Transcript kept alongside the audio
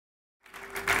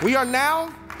We are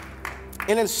now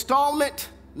in installment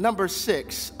number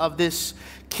 6 of this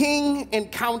King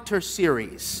Encounter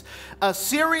series, a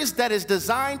series that is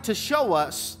designed to show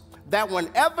us that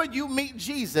whenever you meet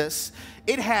Jesus,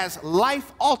 it has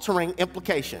life-altering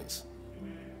implications.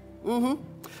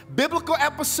 Biblical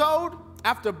episode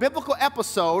after biblical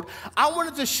episode, I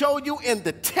wanted to show you in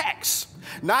the text,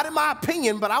 not in my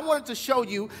opinion, but I wanted to show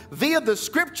you via the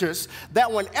scriptures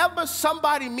that whenever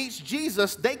somebody meets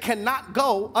Jesus, they cannot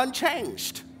go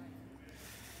unchanged.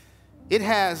 It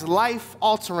has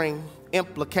life-altering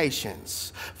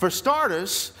implications. For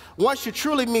starters, once you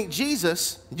truly meet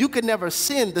Jesus, you can never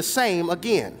sin the same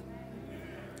again.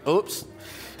 Oops.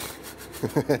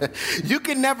 You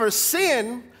can never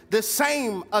sin the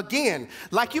same again.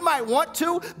 Like you might want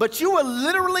to, but you will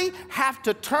literally have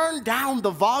to turn down the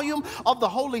volume of the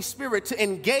Holy Spirit to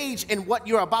engage in what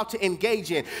you're about to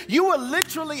engage in. You will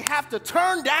literally have to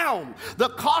turn down the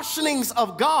cautionings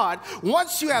of God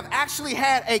once you have actually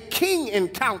had a king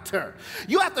encounter.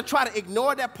 You have to try to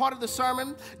ignore that part of the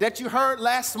sermon that you heard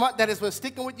last month that has been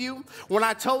sticking with you when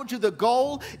I told you the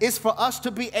goal is for us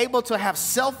to be able to have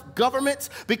self-government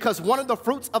because one of the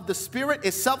fruits of the Spirit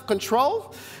is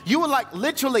self-control. You were like,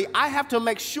 literally, I have to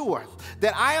make sure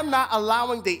that I am not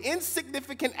allowing the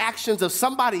insignificant actions of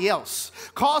somebody else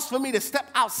cause for me to step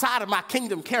outside of my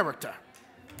kingdom character.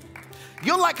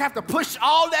 You'll like have to push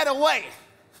all that away.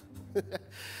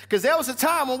 Because there was a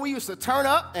time when we used to turn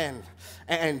up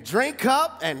and drink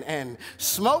up and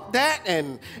smoke that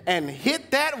and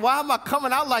hit that. Why am I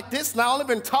coming out like this? And I only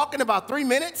been talking about 3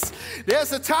 minutes.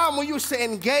 There's a time when you used to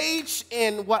engage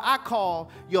in what I call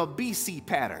your BC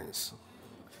patterns.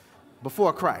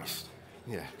 Before Christ,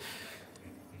 yeah.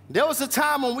 There was a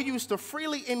time when we used to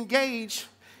freely engage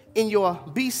in your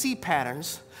BC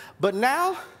patterns, but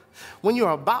now, when you're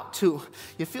about to,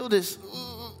 you feel this,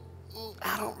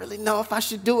 I don't really know if I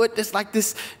should do it. There's like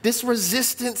this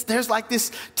resistance. There's like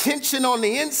this tension on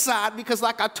the inside because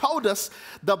like I told us,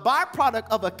 the byproduct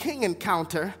of a king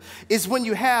encounter is when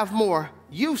you have more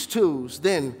used tos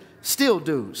than still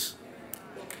do's.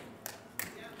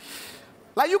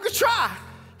 Like you could try.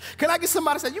 Can I get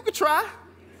somebody to say, you can try?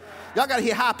 Y'all got to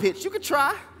hear high pitch. You can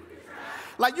try.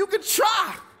 Like you can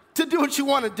try to do what you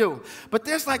want to do. But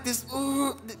there's like this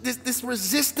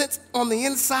resistance on the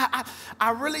inside.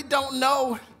 I really don't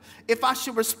know if I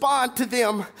should respond to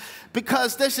them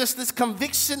because there's just this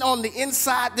conviction on the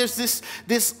inside. There's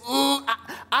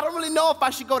I don't really know if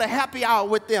I should go to happy hour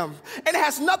with them. And it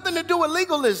has nothing to do with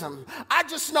legalism. I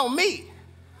just know me.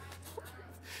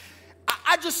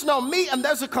 I just know me, and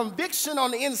there's a conviction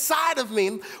on the inside of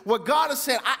me where God has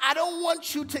said, I don't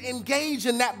want you to engage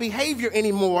in that behavior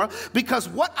anymore because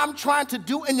what I'm trying to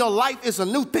do in your life is a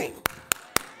new thing.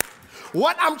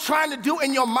 What I'm trying to do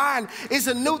in your mind is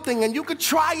a new thing, and you could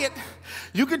try it.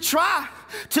 You could try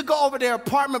to go over their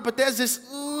apartment, but there's this,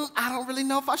 I don't really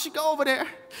know if I should go over there.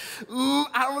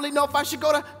 I don't really know if I should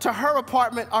go to her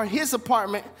apartment or his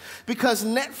apartment because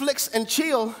Netflix and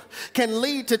chill can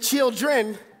lead to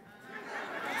children.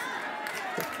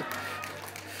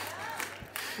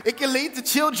 It can lead to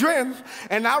children.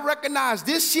 And I recognize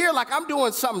this year, like I'm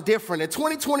doing something different. In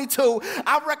 2022,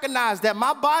 I recognize that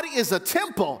my body is a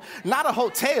temple, not a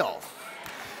hotel.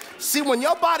 See, when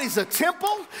your body's a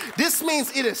temple, this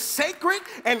means it is sacred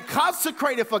and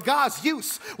consecrated for God's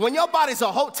use. When your body's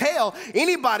a hotel,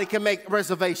 anybody can make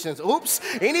reservations. Oops.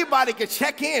 Anybody can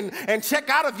check in and check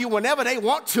out of you whenever they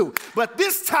want to. But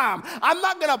this time, I'm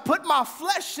not going to put my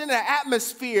flesh in an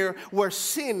atmosphere where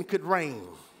sin could reign.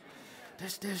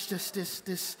 There's just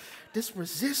this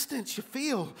resistance you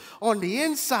feel on the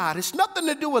inside. It's nothing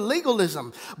to do with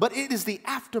legalism, but it is the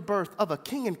afterbirth of a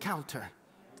king encounter.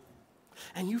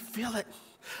 And you feel it.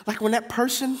 Like when that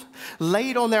person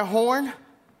laid on their horn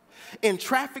in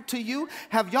traffic to you,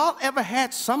 have y'all ever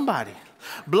had somebody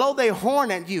blow their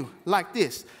horn at you like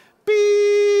this? Beep,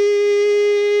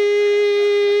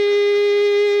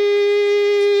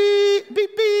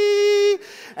 beep, beep.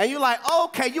 And you're like,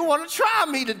 okay, you want to try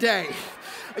me today.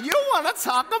 You want to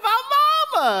talk about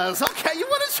mamas. Okay, you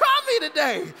want to try me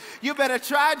today. You better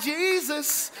try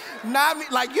Jesus, not me.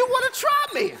 Like, you want to try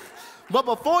me. But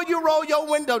before you roll your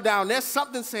window down, there's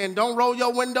something saying, don't roll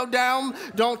your window down,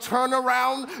 don't turn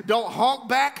around, don't honk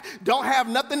back, don't have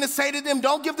nothing to say to them,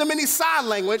 don't give them any sign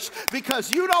language, because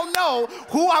you don't know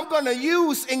who I'm going to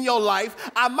use in your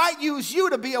life. I might use you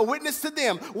to be a witness to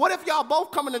them. What if y'all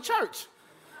both coming to church?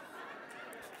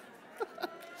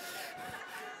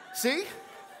 See?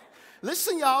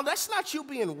 Listen, y'all, that's not you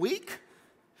being weak.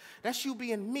 That's you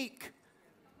being meek.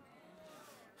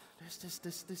 There's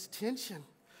this tension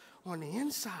on the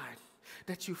inside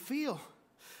that you feel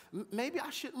maybe I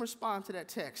shouldn't respond to that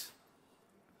text.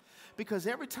 Because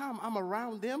every time I'm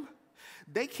around them,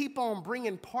 they keep on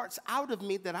bringing parts out of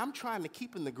me that I'm trying to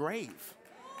keep in the grave.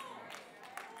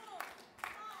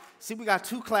 See, we got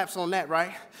 2 claps on that,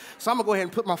 right? So I'm going to go ahead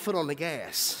and put my foot on the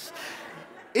gas.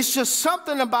 It's just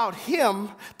something about him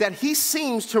that he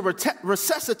seems to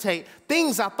resuscitate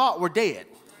things I thought were dead.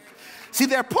 See,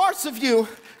 there are parts of you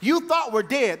thought were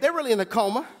dead. They're really in a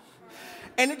coma.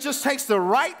 And it just takes the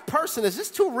right person. Is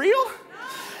this too real?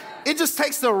 It just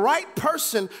takes the right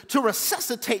person to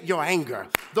resuscitate your anger,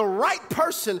 the right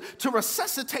person to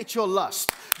resuscitate your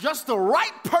lust, just the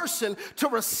right person to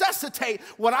resuscitate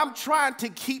what I'm trying to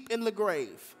keep in the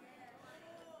grave.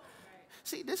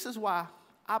 See, this is why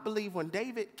I believe when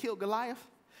David killed Goliath,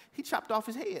 he chopped off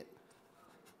his head.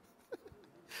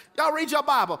 Y'all read your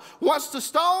Bible. Once the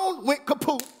stone went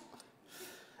kaput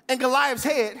and Goliath's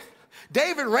head,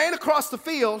 David ran across the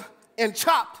field and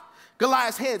chopped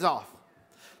Goliath's heads off.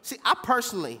 See,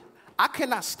 I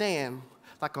cannot stand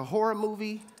like a horror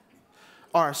movie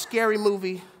or a scary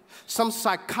movie, some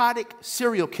psychotic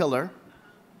serial killer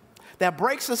that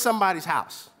breaks in somebody's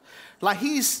house. Like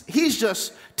he's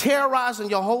just terrorizing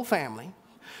your whole family.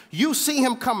 You see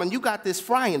him coming, you got this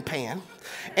frying pan,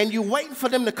 and you waiting for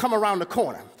them to come around the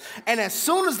corner. And as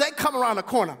soon as they come around the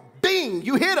corner, bing,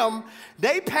 you hit them,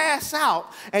 they pass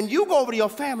out, and you go over to your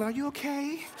family. Are you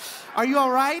okay? Are you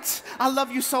all right? I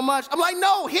love you so much. I'm like,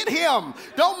 no, hit him.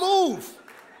 Don't move.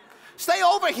 Stay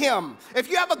over him. If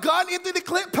you have a gun, empty the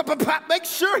clip, pop, pop, pop, make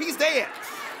sure he's dead.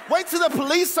 Wait till the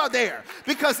police are there,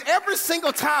 because every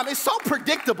single time, it's so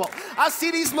predictable. I see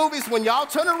these movies when y'all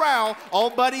turn around,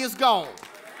 old buddy is gone.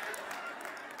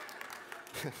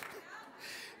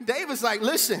 David's like,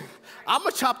 listen, I'm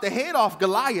going to chop the head off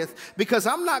Goliath because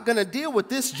I'm not going to deal with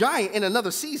this giant in another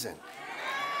season.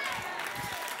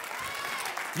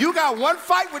 You got one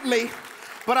fight with me,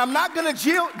 but I'm not going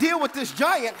to deal with this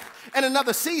giant in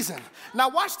another season. Now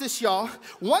watch this, y'all.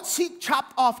 Once he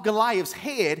chopped off Goliath's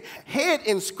head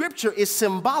in Scripture is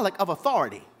symbolic of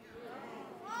authority.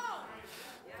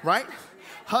 Right?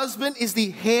 Husband is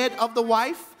the head of the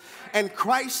wife, and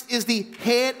Christ is the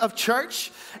head of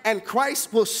church, and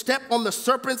Christ will step on the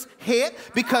serpent's head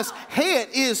because head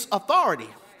is authority.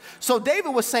 So David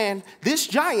was saying, this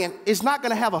giant is not going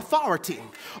to have authority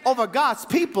over God's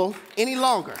people any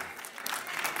longer.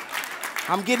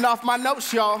 I'm getting off my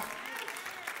notes, y'all.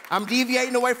 I'm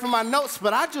deviating away from my notes,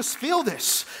 but I just feel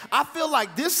this. I feel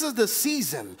like this is the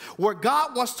season where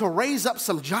God wants to raise up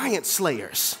some giant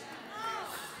slayers.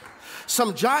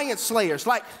 Some giant slayers.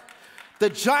 Like the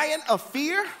giant of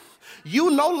fear,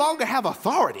 you no longer have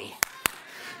authority.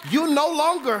 You no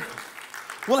longer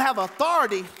will have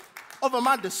authority over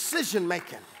my decision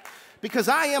making because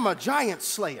I am a giant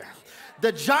slayer.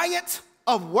 The giant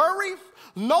of worry,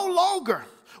 no longer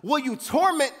will you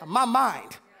torment my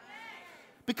mind.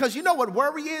 Because you know what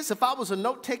worry is? If I was a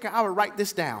note taker, I would write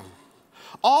this down.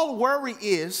 All worry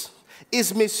is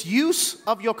misuse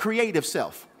of your creative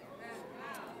self.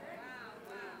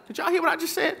 Did y'all hear what I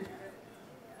just said?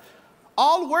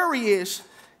 All worry is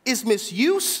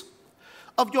misuse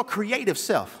of your creative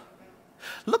self.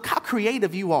 Look how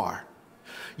creative you are.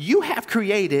 You have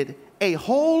created a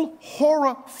whole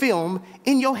horror film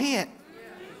in your head.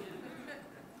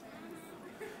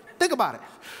 Think about it.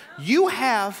 You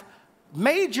have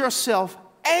made yourself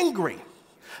angry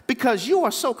because you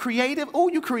are so creative. Oh,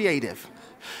 you creative.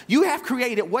 You have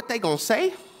created what they gonna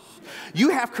say. You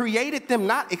have created them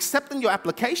not accepting your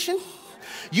application.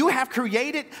 You have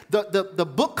created the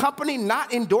book company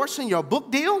not endorsing your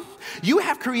book deal. You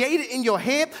have created in your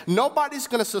head, nobody's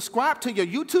going to subscribe to your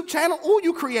YouTube channel. Oh,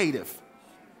 you creative.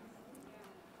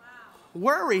 Wow.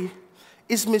 Worry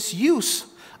is misuse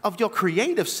of your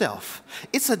creative self.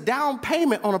 It's a down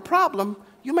payment on a problem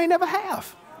you may never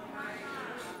have.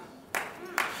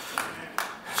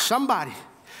 Somebody,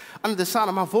 under the sound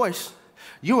of my voice,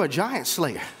 you're a giant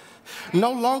slayer.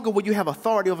 No longer will you have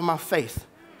authority over my faith.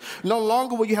 No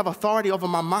longer will you have authority over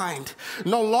my mind.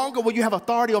 No longer will you have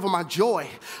authority over my joy.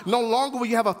 No longer will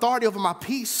you have authority over my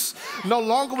peace. No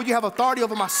longer will you have authority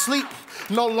over my sleep.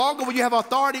 No longer will you have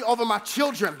authority over my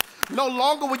children. No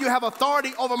longer will you have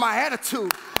authority over my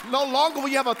attitude. No longer will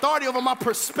you have authority over my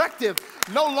perspective.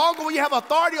 No longer will you have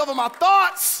authority over my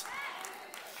thoughts.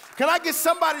 Can I get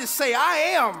somebody to say, I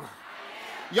am?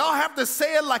 Y'all have to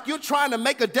say it like you're trying to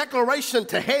make a declaration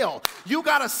to hell. You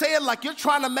got to say it like you're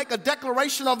trying to make a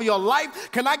declaration over your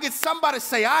life. Can I get somebody to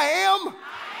say, I am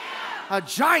a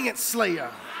giant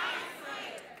slayer?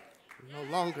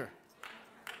 No longer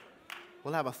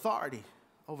will have authority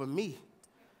over me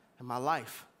and my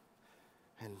life.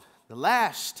 And the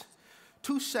last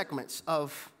two segments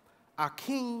of our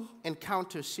King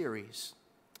Encounter series,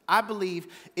 I believe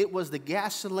it was the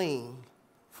gasoline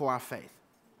for our faith.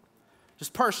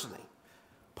 Just personally,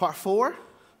 part 4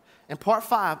 and part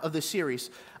 5 of this series,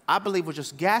 I believe was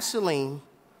just gasoline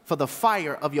for the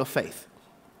fire of your faith.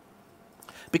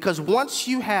 Because once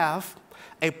you have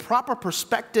a proper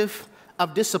perspective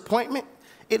of disappointment,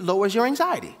 it lowers your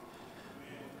anxiety.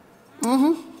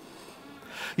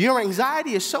 Your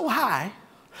anxiety is so high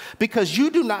because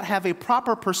you do not have a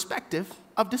proper perspective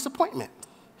of disappointment.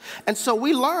 And so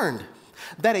we learned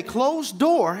that a closed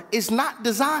door is not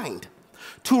designed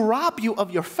to rob you of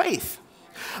your faith,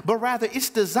 but rather it's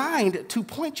designed to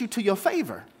point you to your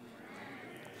favor.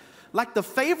 Like the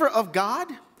favor of God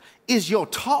is your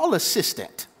tall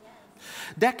assistant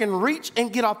that can reach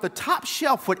and get off the top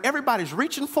shelf what everybody's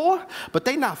reaching for, but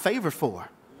they not favored for.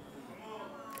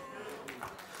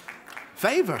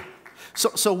 Favor.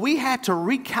 So we had to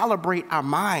recalibrate our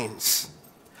minds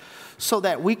so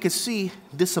that we could see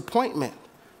disappointment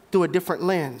through a different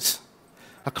lens.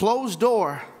 A closed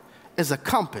door is a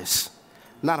compass,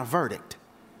 not a verdict.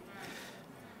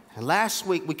 And last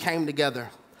week we came together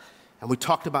and we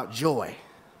talked about joy.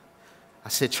 I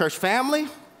said, church family,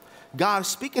 God is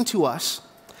speaking to us.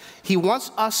 He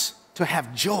wants us to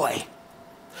have joy.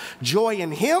 Joy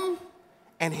in Him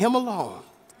and Him alone.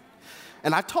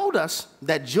 And I told us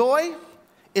that joy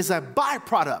is a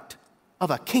byproduct of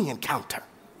a king encounter.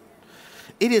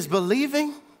 It is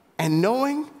believing and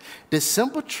knowing the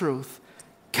simple truth,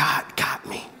 God got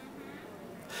me.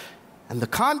 And the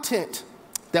content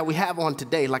that we have on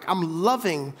today, like I'm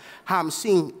loving how I'm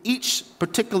seeing each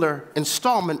particular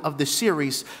installment of this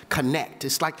series connect.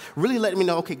 It's like really letting me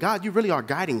know, okay, God, you really are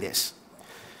guiding this.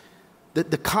 The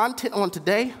content on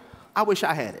today, I wish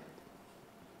I had it.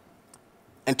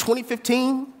 In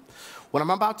 2015, when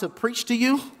I'm about to preach to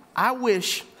you, I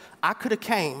wish I could have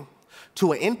came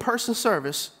to an in-person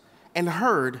service and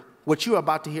heard what you're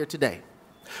about to hear today.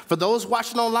 For those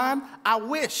watching online, I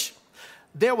wish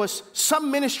there was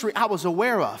some ministry I was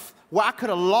aware of where I could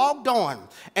have logged on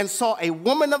and saw a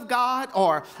woman of God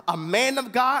or a man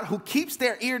of God who keeps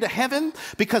their ear to heaven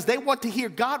because they want to hear,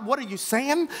 God, what are you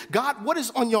saying? God, what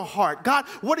is on your heart? God,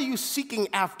 what are you seeking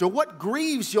after? What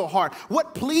grieves your heart?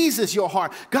 What pleases your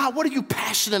heart? God, what are you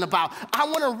passionate about? I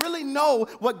want to really know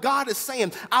what God is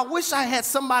saying. I wish I had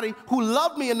somebody who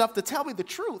loved me enough to tell me the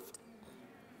truth,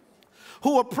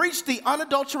 who will preach the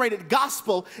unadulterated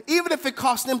gospel, even if it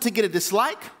costs them to get a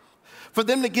dislike, for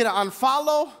them to get an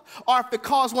unfollow, or if it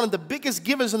caused one of the biggest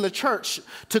givers in the church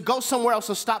to go somewhere else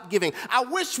and stop giving. I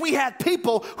wish we had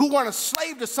people who weren't a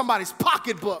slave to somebody's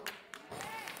pocketbook.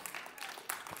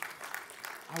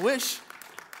 I wish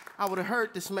I would have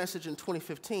heard this message in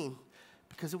 2015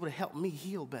 because it would have helped me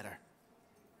heal better.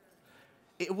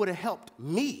 It would have helped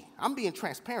me. I'm being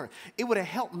transparent. It would have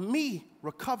helped me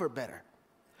recover better.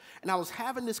 And I was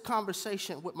having this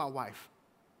conversation with my wife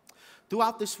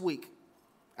throughout this week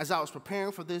as I was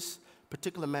preparing for this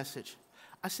particular message.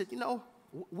 I said, you know,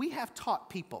 we have taught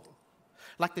people,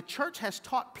 like the church has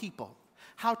taught people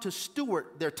how to steward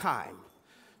their time.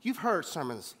 You've heard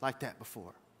sermons like that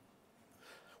before.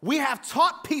 We have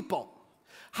taught people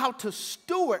how to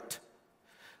steward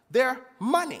their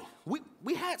money.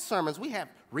 We had sermons. We have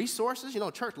resources. You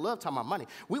know, church love talking about money.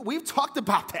 We've talked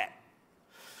about that.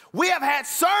 We have had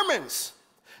sermons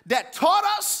that taught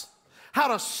us how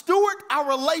to steward our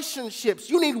relationships.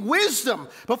 You need wisdom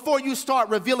before you start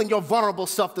revealing your vulnerable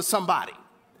self to somebody.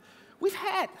 We've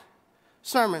had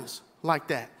sermons like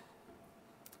that.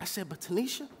 I said, but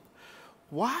Tanisha,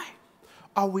 why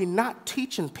are we not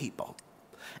teaching people?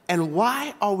 And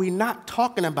why are we not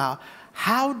talking about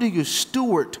how do you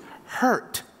steward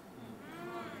hurt?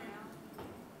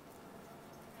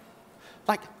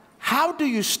 Like, how do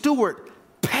you steward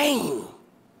pain?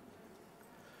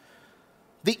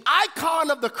 The icon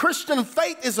of the Christian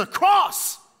faith is a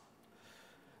cross.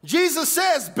 Jesus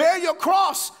says, bear your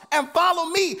cross and follow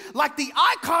me. Like the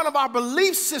icon of our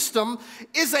belief system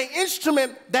is an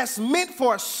instrument that's meant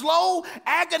for a slow,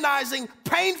 agonizing,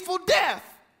 painful death.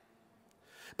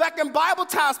 Back in Bible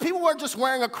times, people weren't just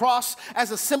wearing a cross as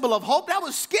a symbol of hope. That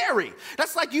was scary.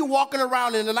 That's like you walking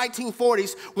around in the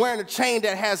 1940s wearing a chain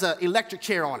that has an electric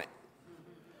chair on it.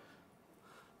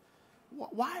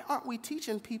 Why aren't we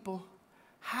teaching people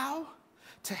how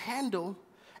to handle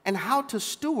and how to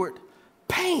steward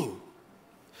pain?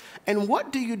 And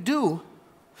what do you do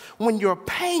when your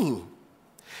pain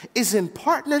is in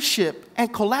partnership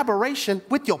and collaboration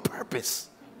with your purpose?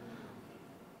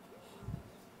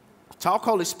 Talk,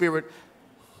 Holy Spirit.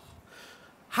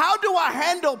 How do I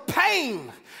handle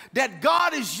pain that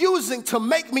God is using to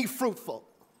make me fruitful?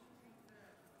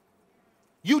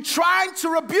 You trying to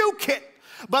rebuke it.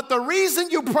 But the reason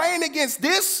you're praying against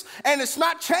this and it's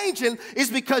not changing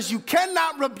is because you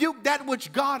cannot rebuke that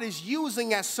which God is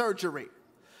using as surgery.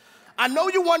 I know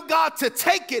you want God to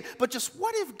take it, but just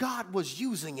what if God was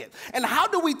using it? And how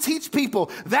do we teach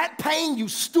people that pain you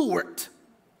steward?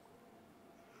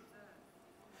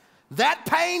 That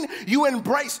pain you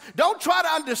embrace. Don't try to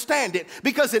understand it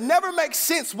because it never makes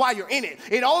sense while you're in it.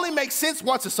 It only makes sense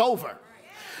once it's over.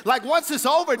 Like once it's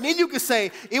over, then you can say,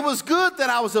 it was good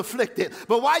that I was afflicted.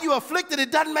 But while you're afflicted,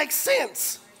 it doesn't make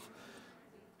sense.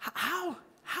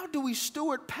 How do we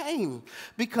steward pain?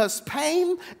 Because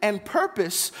pain and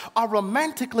purpose are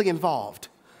romantically involved.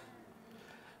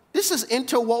 This is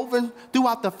interwoven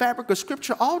throughout the fabric of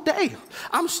Scripture all day.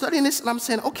 I'm studying this and I'm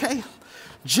saying, okay,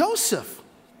 Joseph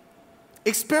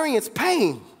experienced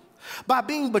pain by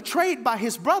being betrayed by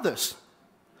his brothers.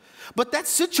 But that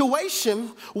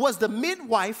situation was the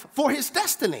midwife for his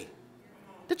destiny.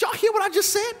 Did y'all hear what I just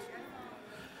said?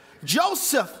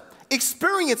 Joseph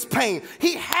experienced pain.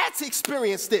 He had to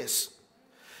experience this.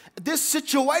 This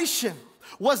situation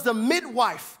was the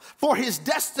midwife for his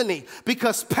destiny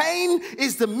because pain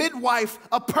is the midwife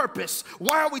of purpose.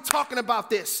 Why are we talking about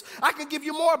this? I can give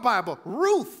you more Bible.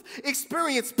 Ruth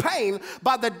experienced pain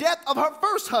by the death of her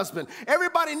first husband.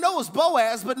 Everybody knows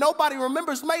Boaz, but nobody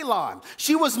remembers Mahlon.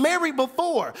 She was married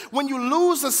before. When you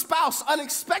lose a spouse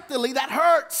unexpectedly, that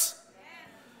hurts.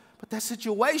 But that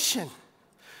situation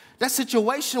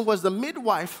was the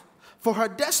midwife for her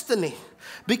destiny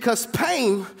because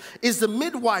pain is the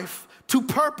midwife to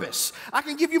purpose. I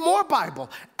can give you more Bible.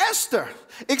 Esther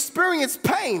experienced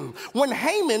pain when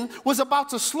Haman was about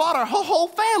to slaughter her whole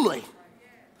family.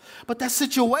 But that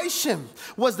situation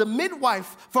was the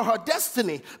midwife for her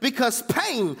destiny because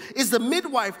pain is the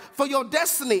midwife for your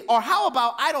destiny. Or how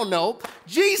about, I don't know,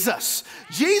 Jesus.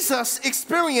 Jesus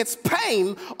experienced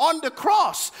pain on the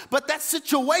cross, but that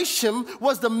situation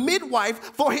was the midwife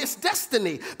for his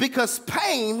destiny because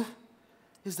pain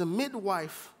is the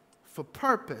midwife for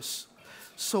purpose.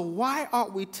 So why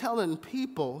aren't we telling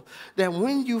people that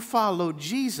when you follow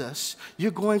Jesus, you're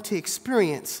going to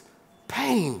experience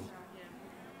pain?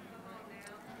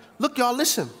 Look, y'all,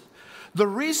 listen. The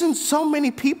reason so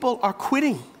many people are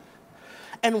quitting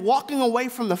and walking away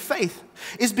from the faith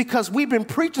is because we've been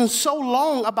preaching so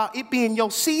long about it being your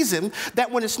season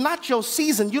that when it's not your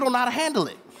season, you don't know how to handle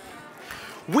it.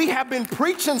 We have been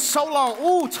preaching so long.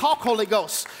 Ooh, talk, Holy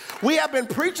Ghost. We have been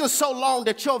preaching so long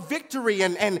that your victory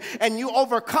and you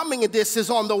overcoming this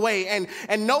is on the way, and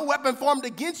no weapon formed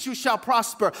against you shall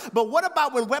prosper. But what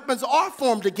about when weapons are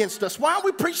formed against us? Why aren't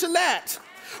we preaching that?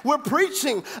 We're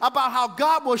preaching about how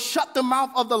God will shut the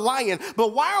mouth of the lion.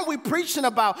 But why aren't we preaching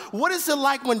about what is it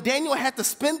like when Daniel had to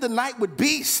spend the night with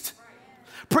beast?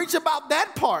 Preach about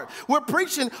that part. We're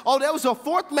preaching, oh, there was a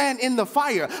fourth man in the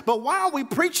fire. But why aren't we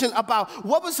preaching about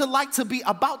what was it like to be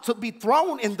about to be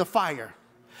thrown in the fire?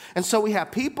 And so we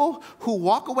have people who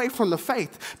walk away from the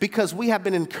faith because we have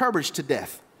been encouraged to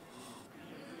death.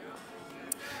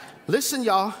 Listen,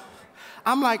 y'all,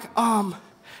 I'm like,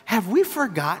 have we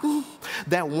forgotten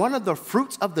that one of the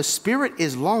fruits of the Spirit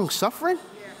is long suffering?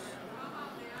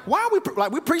 Why are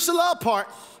we preach the love part?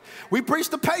 We preach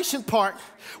the patient part.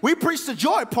 We preach the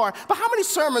joy part. But how many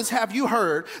sermons have you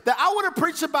heard that I want to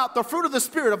preach about the fruit of the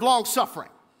Spirit of long suffering?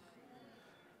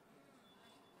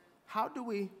 How do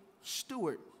we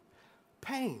steward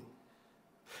pain?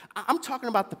 I'm talking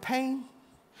about the pain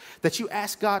that you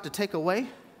ask God to take away,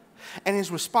 and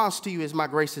his response to you is, my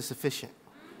grace is sufficient.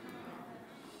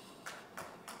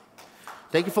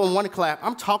 Thank you for one clap.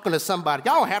 I'm talking to somebody.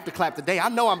 Y'all don't have to clap today. I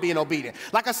know I'm being obedient.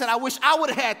 Like I said, I wish I would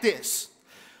have had this.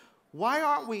 Why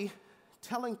aren't we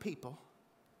telling people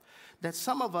that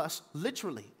some of us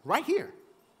literally, right here,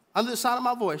 under the sound of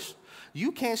my voice,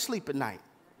 you can't sleep at night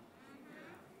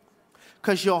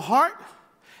because your heart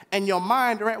and your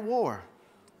mind are at war?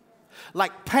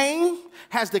 Like pain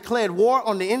has declared war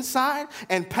on the inside,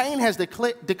 and pain has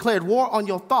declared war on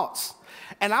your thoughts.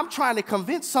 And I'm trying to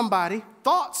convince somebody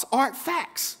thoughts aren't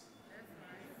facts.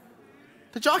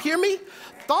 Did y'all hear me?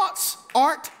 Thoughts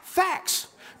aren't facts.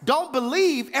 Don't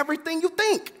believe everything you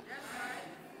think.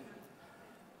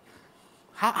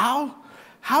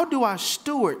 How do I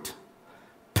steward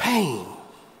pain?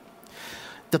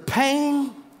 The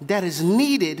pain that is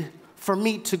needed for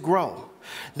me to grow.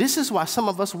 This is why some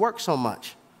of us work so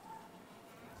much.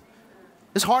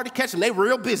 It's hard to catch them. They're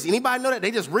real busy. Anybody know that? They're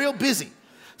just real busy.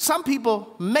 Some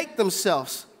people make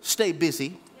themselves stay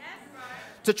busy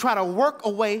to try to work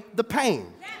away the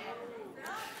pain.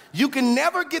 You can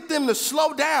never get them to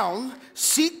slow down,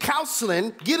 seek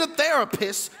counseling, get a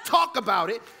therapist, talk about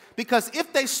it, Because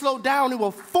if they slow down, it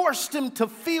will force them to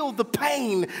feel the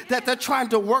pain that they're trying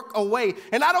to work away.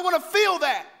 And I don't want to feel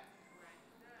that.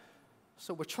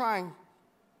 So we're trying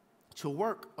to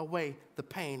work away the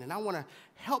pain. And I want to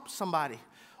help somebody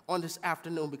on this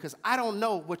afternoon because I don't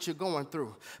know what you're going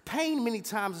through. Pain many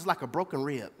times is like a broken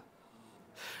rib.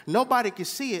 Nobody can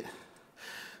see it,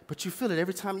 but you feel it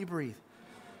every time you breathe.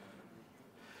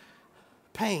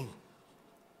 Pain.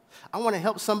 I want to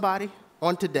help somebody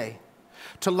on today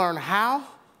to learn how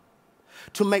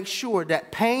to make sure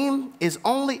that pain is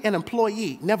only an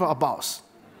employee, never a boss.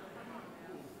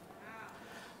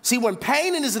 See, when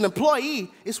pain is an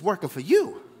employee, it's working for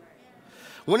you.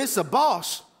 When it's a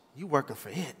boss, you're working for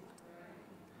it.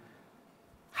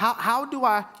 How do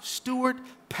I steward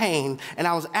pain? And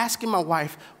I was asking my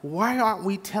wife, why aren't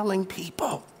we telling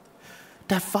people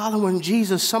that following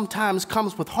Jesus sometimes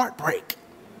comes with heartbreak?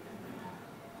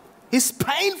 It's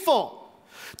painful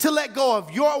to let go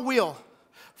of your will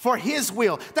for his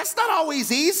will. That's not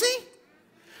always easy.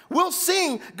 We'll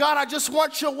sing, God, I just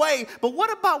want your way. But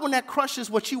what about when that crushes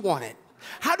what you wanted?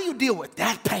 How do you deal with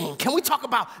that pain? Can we talk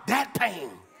about that pain?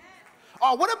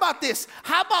 Or what about this?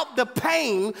 How about the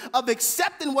pain of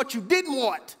accepting what you didn't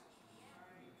want?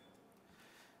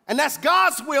 And that's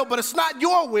God's will, but it's not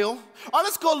your will. Or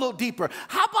let's go a little deeper.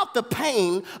 How about the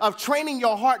pain of training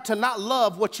your heart to not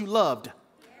love what you loved?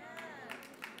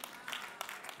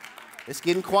 It's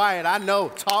getting quiet, I know.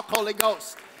 Talk, Holy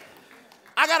Ghost.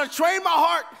 I got to train my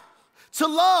heart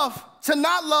to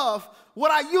not love what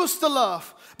I used to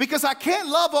love. Because I can't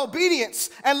love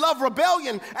obedience and love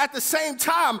rebellion at the same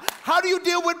time. How do you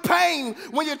deal with pain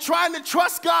when you're trying to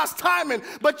trust God's timing,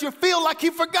 but you feel like he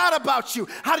forgot about you?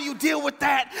 How do you deal with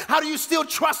that? How do you still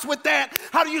trust with that?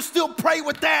 How do you still pray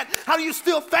with that? How do you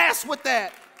still fast with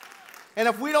that? And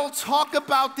if we don't talk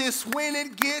about this, when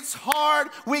it gets hard,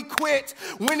 we quit.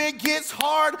 When it gets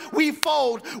hard, we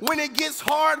fold. When it gets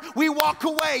hard, we walk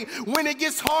away. When it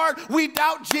gets hard, we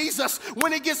doubt Jesus.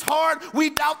 When it gets hard, we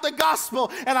doubt the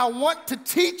gospel. And I want to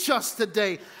teach us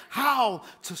today how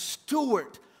to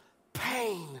steward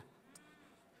pain.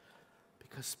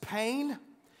 Because pain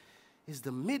is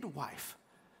the midwife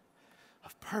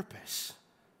of purpose.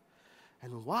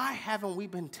 And why haven't we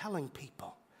been telling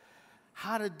people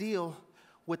how to deal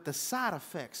with the side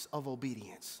effects of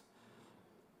obedience?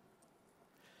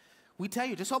 We tell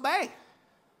you, just obey.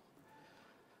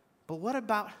 But what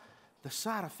about the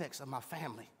side effects of my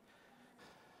family?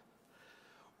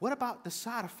 What about the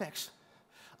side effects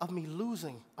of me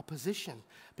losing a position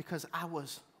because I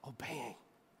was obeying?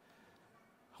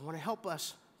 I want to help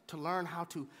us to learn how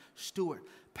to steward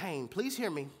pain. Please hear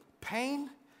me.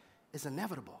 Pain is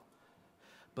inevitable,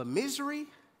 but misery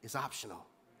is optional.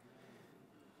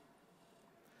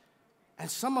 And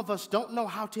some of us don't know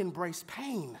how to embrace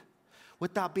pain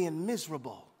without being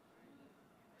miserable.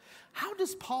 How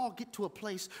does Paul get to a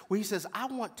place where he says, I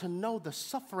want to know the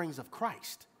sufferings of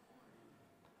Christ?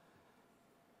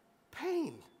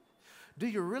 Pain. Do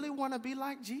you really want to be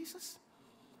like Jesus?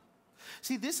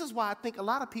 See, this is why I think a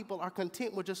lot of people are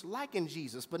content with just liking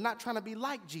Jesus, but not trying to be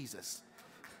like Jesus.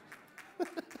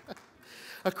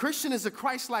 A Christian is a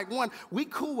Christ-like one. We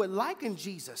cool with liking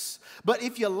Jesus. But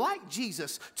if you like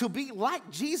Jesus, to be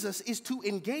like Jesus is to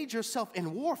engage yourself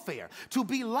in warfare. To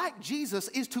be like Jesus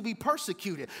is to be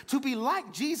persecuted. To be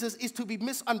like Jesus is to be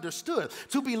misunderstood.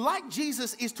 To be like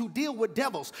Jesus is to deal with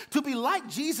devils. To be like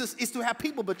Jesus is to have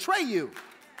people betray you.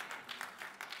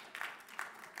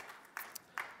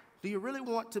 Do you really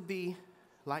want to be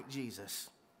like Jesus?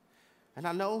 And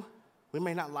I know we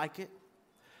may not like it,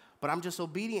 but I'm just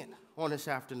obedient on this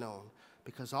afternoon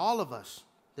because all of us,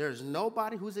 there's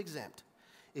nobody who's exempt.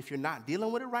 If you're not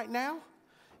dealing with it right now,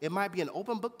 it might be an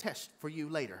open book test for you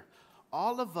later.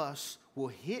 All of us will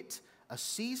hit a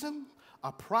season,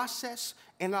 a process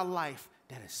in our life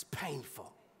that is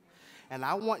painful. And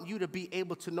I want you to be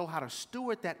able to know how to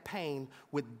steward that pain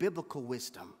with biblical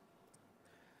wisdom.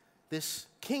 This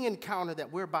king encounter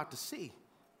that we're about to see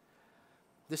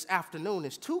this afternoon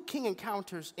is two king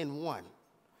encounters in one.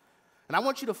 And I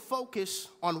want you to focus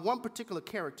on one particular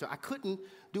character. I couldn't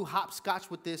do hopscotch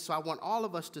with this, so I want all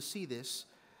of us to see this.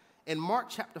 In Mark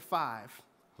chapter 5,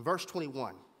 verse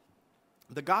 21.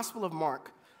 The Gospel of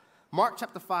Mark, Mark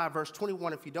chapter 5, verse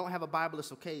 21. If you don't have a Bible,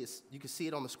 it's okay. You can see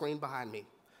it on the screen behind me.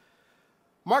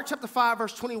 Mark chapter 5,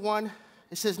 verse 21,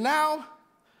 it says, Now,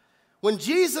 when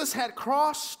Jesus had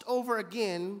crossed over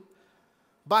again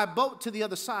by boat to the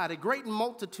other side, a great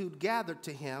multitude gathered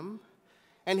to him,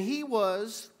 and he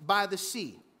was by the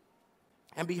sea.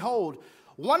 And behold,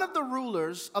 one of the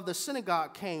rulers of the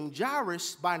synagogue came,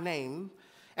 Jairus by name,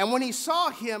 and when he saw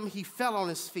him, he fell on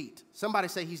his feet. Somebody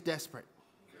say he's desperate.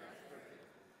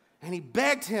 And he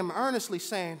begged him earnestly,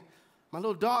 saying, my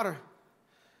little daughter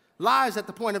lies at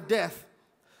the point of death.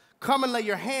 Come and lay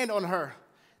your hand on her,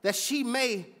 that she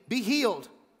may be healed,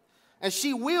 and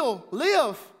she will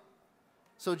live.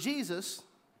 So Jesus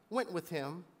went with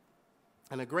him,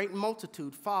 and a great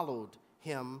multitude followed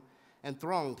him and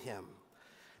thronged him.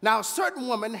 Now a certain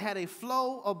woman had a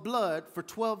flow of blood for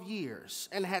 12 years,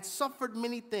 and had suffered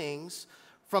many things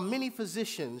from many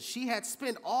physicians. She had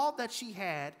spent all that she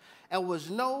had, and was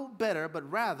no better, but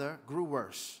rather grew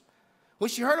worse. When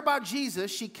she heard about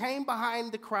Jesus, she came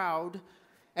behind the crowd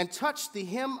and touched the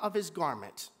hem of his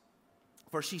garment.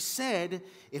 For she said,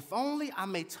 if only I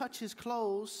may touch his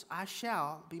clothes, I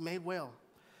shall be made well.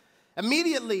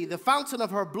 Immediately, the fountain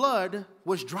of her blood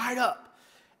was dried up,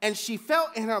 and she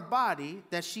felt in her body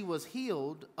that she was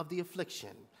healed of the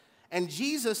affliction. And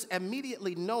Jesus,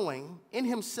 immediately knowing in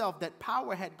himself that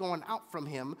power had gone out from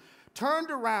him,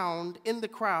 turned around in the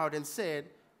crowd and said,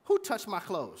 who touched my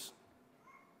clothes?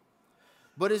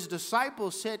 But his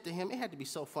disciples said to him, it had to be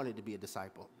so funny to be a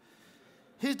disciple.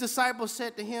 His disciples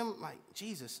said to him, like,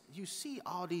 Jesus, you see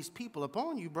all these people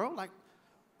upon you, bro. Like,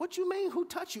 what you mean, who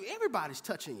touched you? Everybody's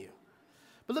touching you.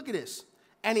 But look at this.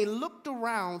 And he looked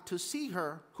around to see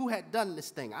her who had done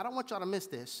this thing. I don't want y'all to miss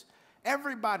this.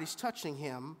 Everybody's touching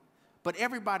him, but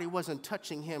everybody wasn't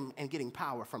touching him and getting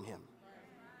power from him.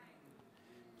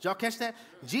 Did y'all catch that?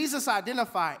 Jesus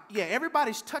identified, yeah,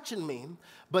 everybody's touching me,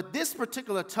 but this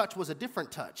particular touch was a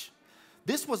different touch.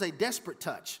 This was a desperate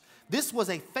touch. This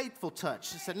was a faithful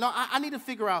touch. He said, no, I need to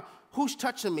figure out who's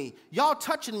touching me. Y'all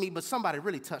touching me, but somebody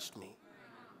really touched me.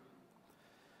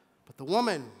 But the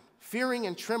woman, fearing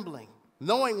and trembling,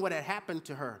 knowing what had happened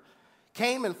to her,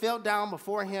 came and fell down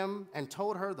before him and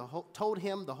told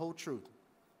him the whole truth.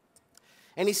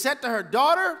 And he said to her,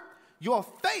 daughter, your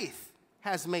faith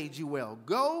has made you well.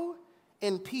 Go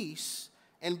in peace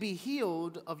and be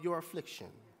healed of your affliction.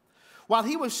 While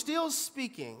he was still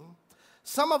speaking,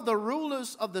 some of the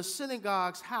rulers of the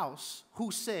synagogue's house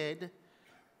who said,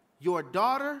 your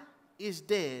daughter is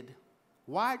dead.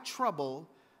 Why trouble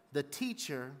the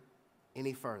teacher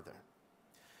any further?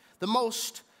 The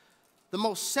most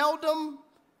seldom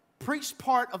preached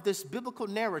part of this biblical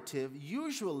narrative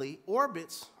usually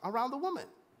orbits around the woman.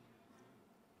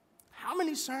 How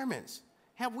many sermons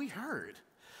have we heard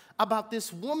about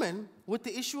this woman with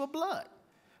the issue of blood?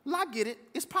 And I get it.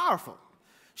 It's powerful.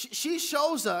 She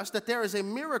shows us that there is a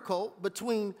miracle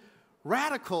between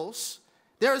radicals.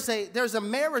 There's a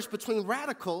marriage between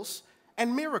radicals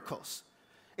and miracles.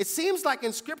 It seems like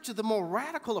in Scripture, the more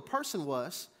radical a person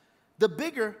was, the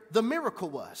bigger the miracle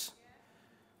was.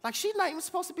 Like, she's not even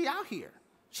supposed to be out here.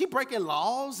 She's breaking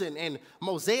laws and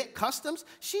Mosaic customs.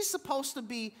 She's supposed to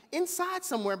be inside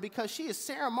somewhere because she is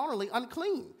ceremonially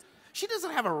unclean. She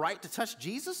doesn't have a right to touch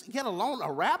Jesus, yet alone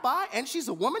a rabbi, and she's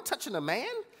a woman touching a man.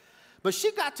 But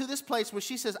she got to this place where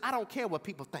she says, I don't care what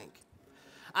people think.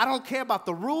 I don't care about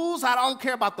the rules. I don't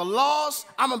care about the laws.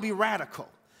 I'm going to be radical.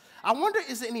 I wonder,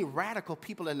 is there any radical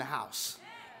people in the house?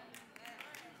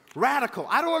 Radical.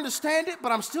 I don't understand it,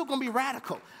 but I'm still going to be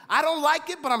radical. I don't like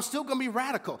it, but I'm still going to be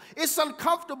radical. It's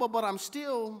uncomfortable, but I'm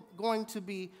still going to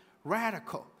be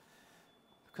radical.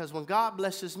 Because when God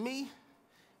blesses me,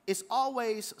 it's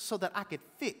always so that I could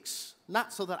fix,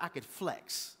 not so that I could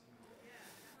flex.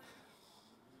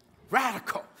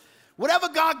 Radical. Whatever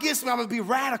God gives me, I'm going to be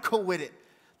radical with it.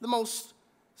 The most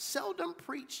seldom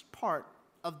preached part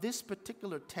of this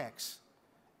particular text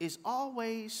is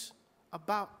always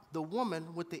about the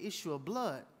woman with the issue of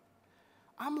blood.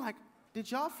 I'm like,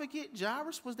 did y'all forget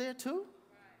Jairus was there too?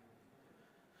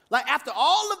 Like, after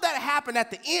all of that happened, at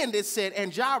the end it said,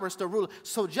 and Jairus the ruler.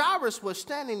 So Jairus was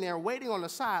standing there waiting on the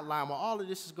sideline while all of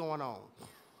this is going on.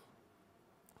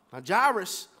 Now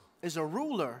Jairus is a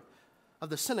ruler of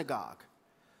the synagogue.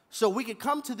 So we could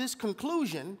come to this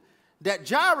conclusion that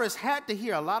Jairus had to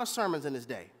hear a lot of sermons in his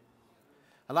day.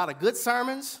 A lot of good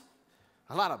sermons,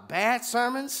 a lot of bad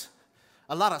sermons,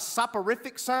 a lot of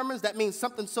soporific sermons. That means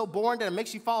something so boring that it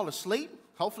makes you fall asleep.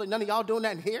 Hopefully none of y'all doing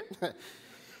that in here.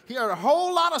 He heard a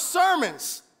whole lot of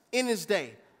sermons in his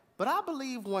day. But I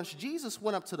believe once Jesus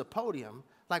went up to the podium,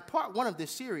 like part one of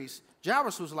this series,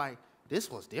 Jairus was like, this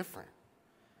one's different.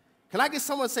 Can I get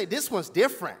someone to say, this one's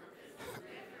different?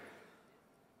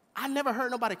 I never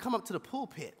heard nobody come up to the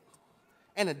pulpit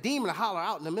and a demon holler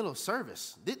out in the middle of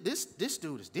service. This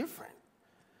dude is different.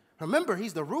 Remember,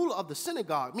 he's the ruler of the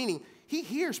synagogue, meaning he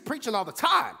hears preaching all the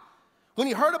time. When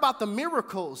he heard about the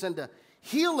miracles and the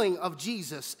healing of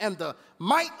Jesus and the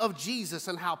might of Jesus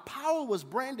and how power was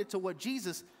branded to what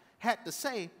Jesus had to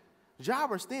say,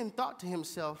 Jairus then thought to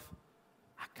himself,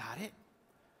 I got it.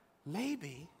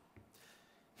 Maybe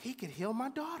he could heal my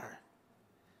daughter.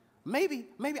 maybe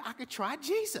I could try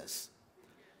Jesus.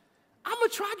 I'm going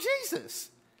to try Jesus.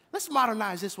 Let's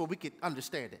modernize this where we could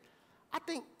understand it. I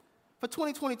think for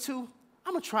 2022,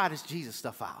 I'm going to try this Jesus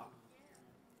stuff out.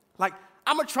 Like,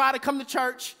 I'm going to try to come to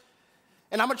church,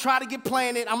 and I'm going to try to get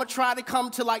planted. I'm going to try to come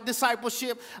to, like,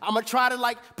 discipleship. I'm going to try to,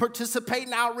 like, participate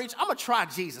in outreach. I'm going to try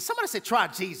Jesus. Somebody say, try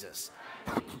Jesus.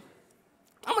 I'm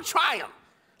going to try him.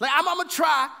 Like, I'm going to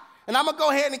try, and I'm going to go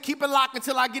ahead and keep it locked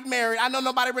until I get married. I know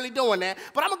nobody really doing that,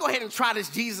 but I'm going to go ahead and try this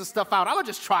Jesus stuff out. I'm going to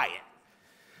just try it.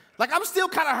 Like, I'm still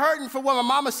kind of hurting for what my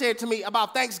mama said to me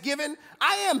about Thanksgiving.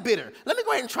 I am bitter. Let me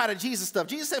go ahead and try the Jesus stuff.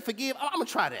 Jesus said forgive. I'm going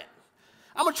to try that.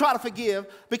 I'm going to try to forgive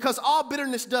because all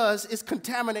bitterness does is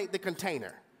contaminate the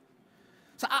container.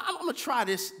 So I'm going to try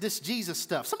this Jesus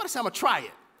stuff. Somebody say I'm going to try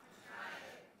it.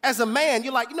 As a man,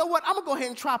 you're like, you know what? I'm going to go ahead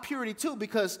and try purity too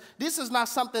because this is not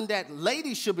something that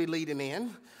ladies should be leading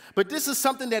in, but this is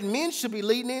something that men should be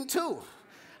leading in too.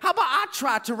 How about I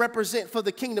try to represent for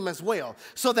the kingdom as well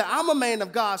so that I'm a man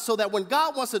of God so that when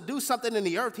God wants to do something in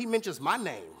the earth, he mentions my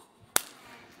name.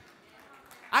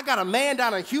 I got a man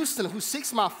down in Houston who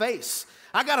seeks my face.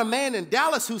 I got a man in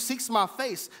Dallas who seeks my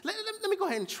face. Let me go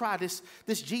ahead and try this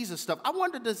Jesus stuff. I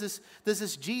wonder, does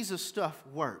this Jesus stuff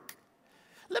work?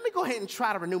 Let me go ahead and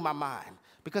try to renew my mind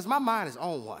because my mind is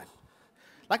on one.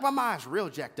 Like my mind's real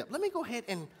jacked up. Let me go ahead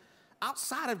and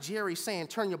outside of Jerry saying,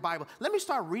 turn your Bible, let me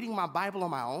start reading my Bible on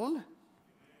my own.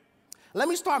 Let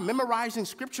me start memorizing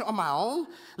scripture on my own.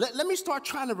 Let me start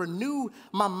trying to renew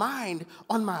my mind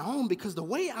on my own because the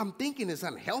way I'm thinking is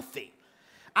unhealthy.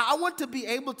 I want to be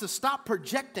able to stop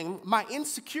projecting my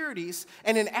insecurities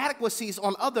and inadequacies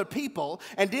on other people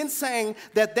and then saying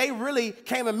that they really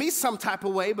came at me some type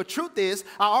of way, but truth is,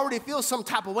 I already feel some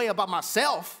type of way about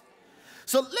myself.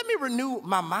 So let me renew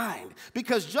my mind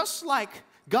because just like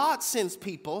God sends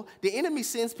people, the enemy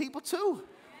sends people too.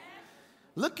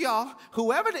 Look, y'all,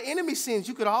 whoever the enemy sends,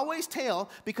 you could always tell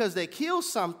because they kill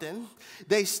something,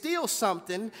 they steal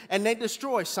something, and they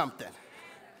destroy something.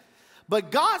 But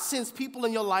God sends people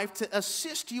in your life to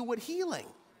assist you with healing.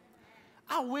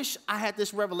 I wish I had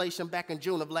this revelation back in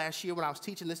June of last year when I was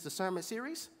teaching this discernment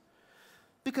series,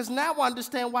 because now I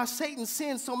understand why Satan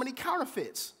sends so many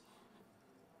counterfeits.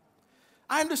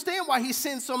 I understand why he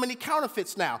sends so many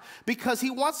counterfeits now, because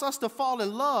he wants us to fall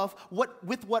in love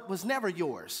with what was never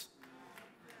yours.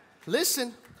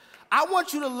 Listen, I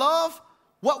want you to love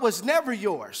what was never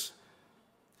yours.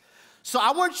 So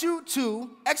I want you to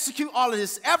execute all of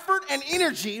this effort and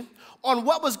energy on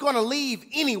what was going to leave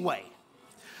anyway.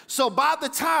 So by the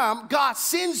time God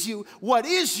sends you what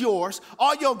is yours,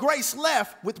 all your grace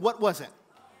left with what wasn't.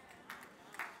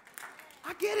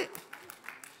 I get it.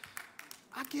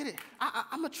 I get it.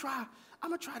 I'm going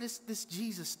to try this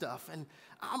Jesus stuff, and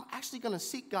I'm actually going to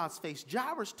seek God's face.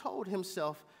 Jairus told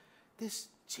himself, this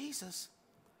Jesus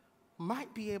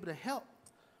might be able to help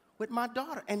with my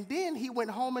daughter. And then he went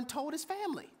home and told his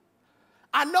family.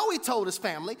 I know he told his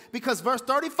family because verse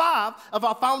 35 of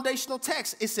our foundational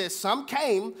text, it says, some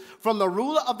came from the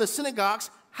ruler of the synagogue's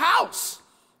house.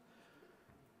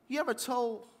 You ever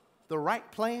told the right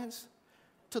plans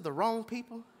to the wrong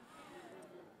people?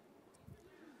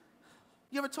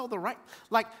 You ever told the right?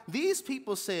 Like these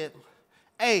people said,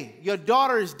 hey, your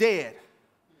daughter is dead.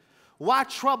 Why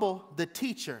trouble the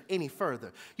teacher any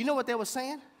further? You know what they were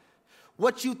saying?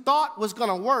 What you thought was going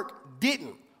to work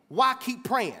didn't. Why keep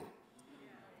praying?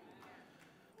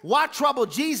 Why trouble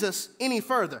Jesus any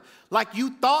further? Like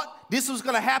you thought this was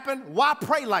going to happen? Why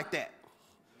pray like that?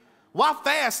 Why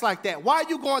fast like that? Why are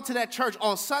you going to that church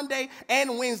on Sunday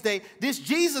and Wednesday? This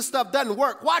Jesus stuff doesn't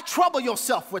work. Why trouble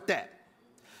yourself with that?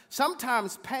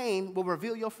 Sometimes pain will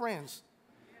reveal your friends.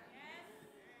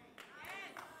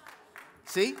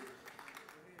 See?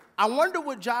 I wonder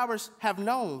would Jairus have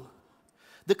known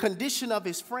the condition of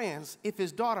his friends if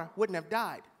his daughter wouldn't have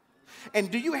died. And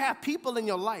do you have people in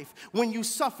your life when you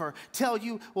suffer tell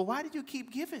you, well, why do you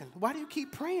keep giving? Why do you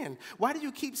keep praying? Why do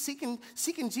you keep seeking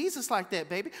Jesus like that,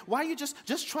 baby? Why you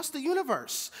just trust the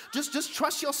universe? Just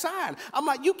trust your sign. I'm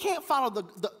like, you can't follow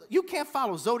you can't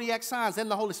follow zodiac signs and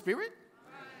the Holy Spirit.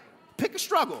 Pick a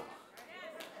struggle.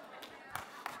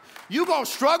 You gonna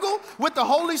struggle with the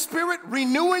Holy Spirit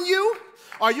renewing you,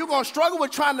 or you gonna struggle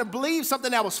with trying to believe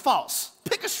something that was false?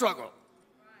 Pick a struggle.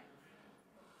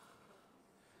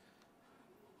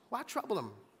 Why trouble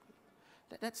him?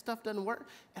 That stuff doesn't work.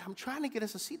 And I'm trying to get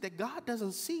us to see that God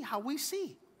doesn't see how we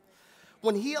see.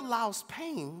 When he allows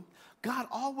pain, God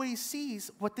always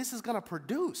sees what this is gonna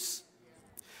produce.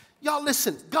 Y'all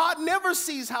listen, God never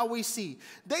sees how we see.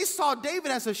 They saw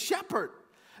David as a shepherd.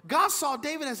 God saw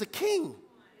David as a king.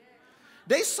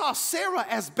 They saw Sarah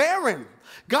as barren.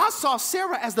 God saw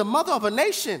Sarah as the mother of a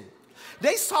nation.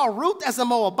 They saw Ruth as a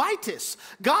Moabitess.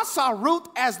 God saw Ruth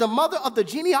as the mother of the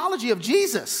genealogy of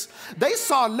Jesus. They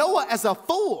saw Noah as a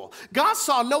fool. God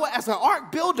saw Noah as an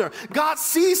ark builder. God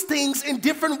sees things in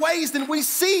different ways than we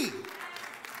see.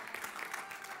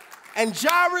 And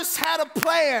Jairus had a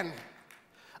plan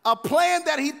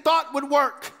that he thought would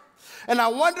work. And I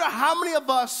wonder how many of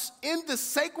us in the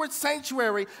sacred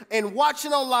sanctuary and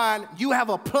watching online, you have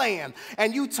a plan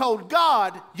and you told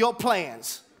God your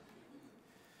plans.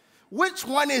 Which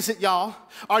one is it, y'all?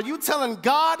 Are you telling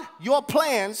God your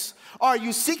plans, or are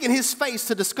you seeking his face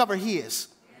to discover his?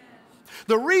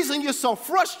 The reason you're so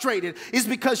frustrated is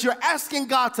because you're asking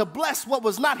God to bless what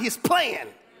was not his plan.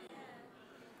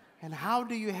 And how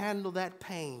do you handle that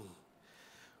pain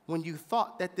when you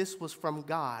thought that this was from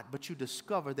God, but you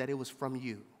discovered that it was from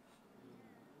you?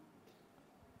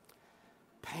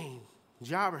 Pain.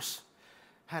 Jairus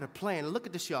had a plan. Look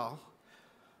at this, y'all.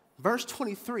 Verse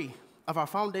 23 of our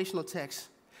foundational text,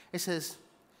 it says,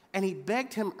 and he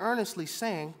begged him earnestly,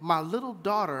 saying, my little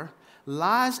daughter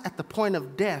lies at the point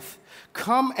of death.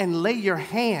 Come and lay your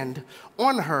hand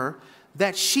on her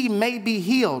that she may be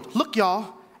healed. Look,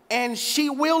 y'all, and she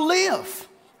will live.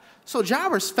 So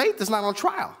Jairus' faith is not on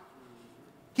trial.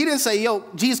 He didn't say, yo,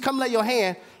 Jesus, come lay your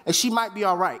hand and she might be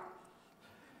all right.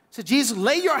 He said, Jesus,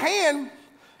 lay your hand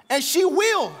and she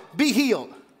will be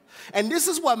healed. And this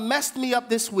is what messed me up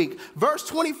this week. Verse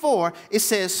 24, it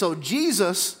says, so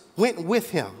Jesus went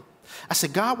with him. I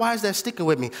said, God, why is that sticking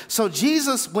with me? So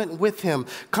Jesus went with him.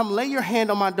 Come lay your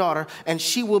hand on my daughter and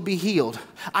she will be healed.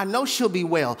 I know she'll be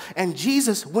well. And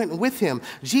Jesus went with him.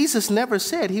 Jesus never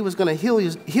said he was going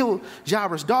to heal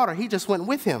Jairus' daughter. He just went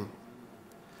with him.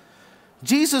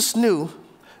 Jesus knew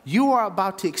you are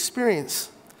about to experience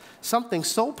something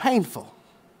so painful,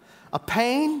 a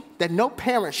pain that no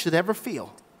parent should ever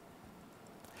feel.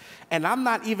 And I'm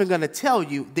not even going to tell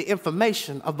you the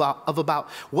information about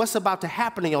what's about to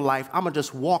happen in your life. I'm going to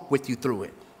just walk with you through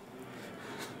it.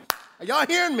 Are y'all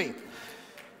hearing me?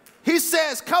 He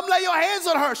says, come lay your hands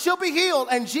on her. She'll be healed.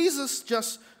 And Jesus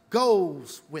just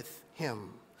goes with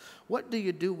him. What do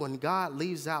you do when God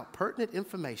leaves out pertinent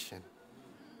information?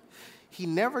 He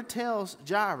never tells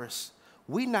Jairus,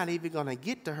 we're not even going to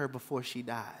get to her before she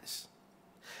dies.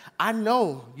 I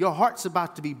know your heart's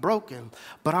about to be broken,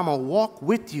 but I'm going to walk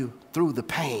with you through the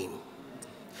pain.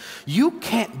 You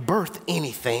can't birth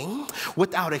anything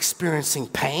without experiencing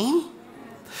pain.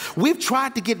 We've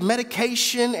tried to get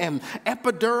medication and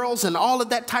epidurals and all of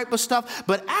that type of stuff,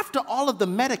 but after all of the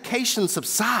medication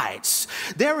subsides,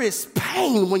 there is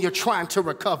pain when you're trying to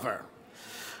recover.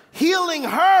 Healing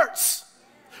hurts.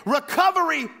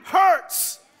 Recovery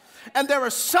hurts. And there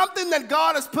is something that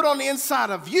God has put on the inside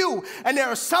of you, and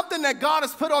there is something that God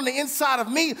has put on the inside of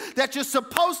me that you're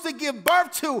supposed to give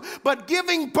birth to, but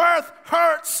giving birth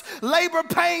hurts. Labor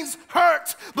pains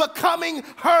hurt. Becoming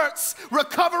hurts.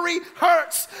 Recovery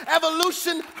hurts.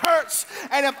 Evolution hurts.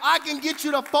 And if I can get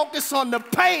you to focus on the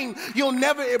pain, you'll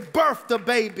never birth the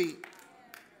baby.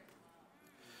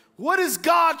 What is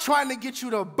God trying to get you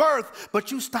to birth,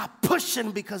 but you stop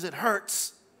pushing because it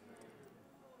hurts?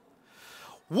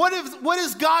 What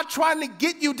is God trying to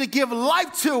get you to give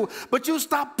life to, but you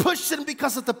stop pushing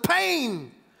because of the pain?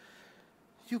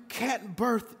 You can't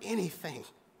birth anything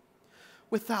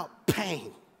without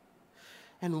pain.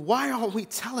 And why aren't we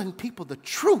telling people the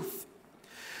truth?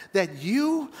 That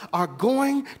you are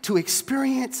going to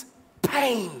experience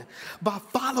pain by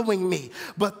following me.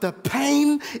 But the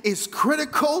pain is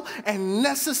critical and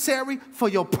necessary for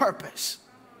your purpose.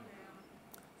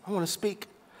 I want to speak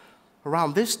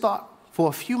around this thought for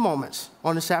a few moments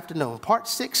on this afternoon. Part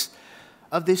 6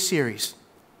 of this series,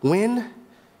 When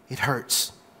It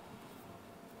Hurts.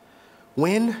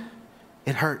 When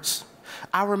it hurts.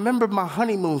 I remember my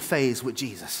honeymoon phase with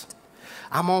Jesus.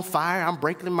 I'm on fire. I'm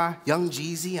breaking my Young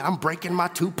Jeezy. I'm breaking my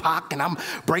Tupac. And I'm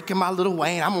breaking my Lil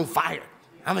Wayne. I'm on fire.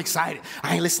 I'm excited.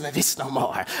 I ain't listening to this no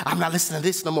more. I'm not listening to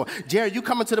this no more. Jerry, you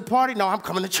coming to the party? No, I'm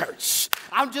coming to church.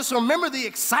 I just remember the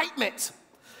excitement.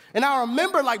 And I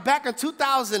remember like back in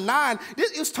 2009,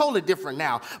 it was totally different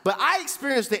now. But I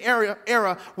experienced the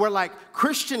era where like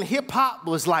Christian hip hop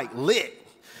was like lit.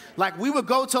 Like we would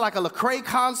go to like a Lecrae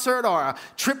concert or a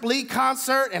Trip Lee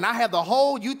concert, and I had the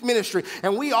whole youth ministry,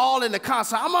 and we all in the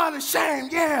concert. I'm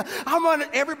unashamed, yeah.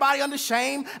 Everybody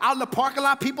unashamed. Out in the parking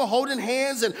lot, people holding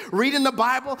hands and reading the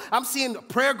Bible. I'm seeing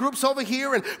prayer groups over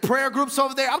here and prayer groups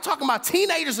over there. I'm talking about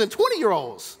teenagers and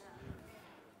 20-year-olds.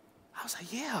 I was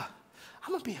like, yeah,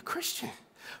 I'm gonna be a Christian,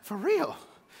 for real.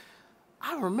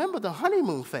 I remember the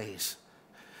honeymoon phase,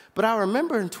 but I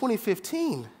remember in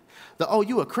 2015,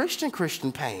 you a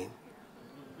Christian pain.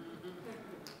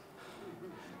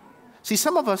 See,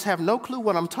 some of us have no clue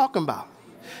what I'm talking about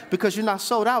because you're not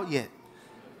sold out yet.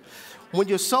 When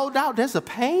you're sold out, there's a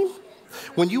pain.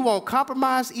 When you won't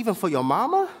compromise even for your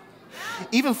mama,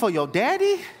 even for your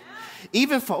daddy,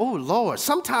 even for, oh Lord,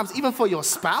 sometimes even for your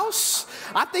spouse.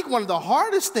 I think one of the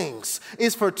hardest things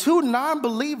is for two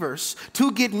non-believers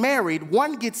to get married.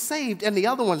 One gets saved and the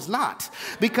other one's not.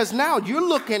 Because now you're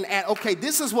looking at, okay,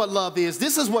 this is what love is.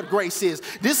 This is what grace is.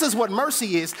 This is what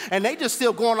mercy is. And they just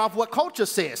still going off what culture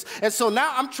says. And so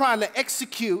now I'm trying to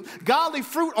execute godly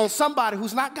fruit on somebody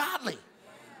who's not godly.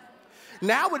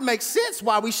 Now it makes sense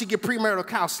why we should get premarital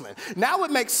counseling. Now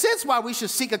it makes sense why we should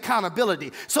seek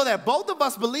accountability so that both of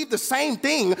us believe the same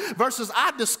thing versus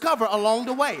I discover along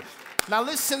the way. Now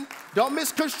listen, don't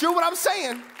misconstrue what I'm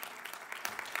saying.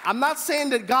 I'm not saying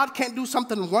that God can't do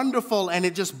something wonderful and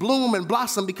it just bloom and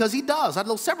blossom, because he does. I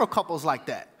know several couples like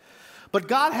that. But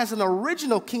God has an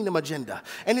original kingdom agenda.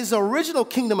 And his original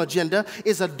kingdom agenda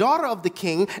is a daughter of the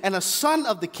king and a son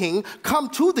of the king come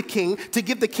to the king to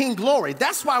give the king glory.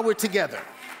 That's why we're together.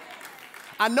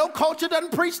 I know culture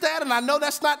doesn't preach that, and I know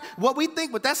that's not what we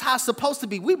think, but that's how it's supposed to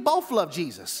be. We both love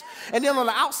Jesus. And then on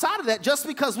the outside of that, just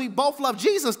because we both love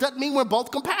Jesus doesn't mean we're both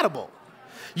compatible.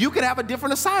 You could have a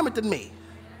different assignment than me.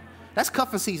 That's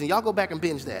cuffing season. Y'all go back and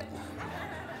binge that.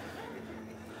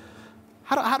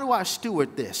 How do I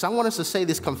steward this? I want us to say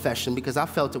this confession because I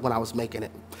felt it when I was making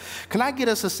it. Can I get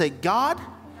us to say, God,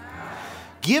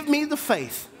 give me the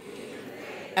faith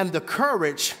and the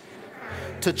courage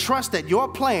to trust that your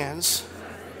plans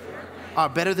are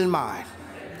better than mine.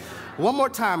 One more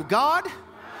time. God,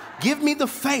 give me the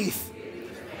faith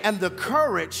and the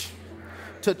courage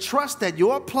to trust that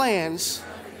your plans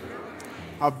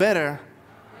are better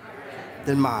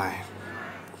than mine.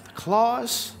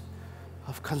 Clause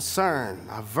of concern.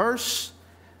 A verse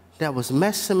that was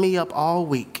messing me up all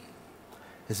week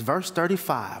is verse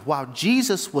 35. While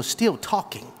Jesus was still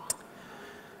talking.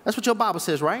 That's what your Bible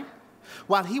says, right?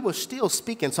 While he was still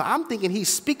speaking. So I'm thinking he's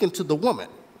speaking to the woman.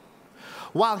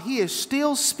 While he is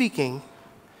still speaking,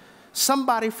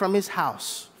 somebody from his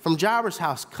house, from Jairus'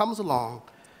 house, comes along.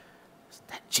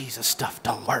 That Jesus stuff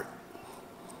don't work.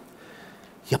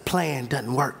 Your plan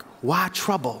doesn't work. Why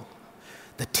trouble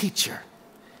the teacher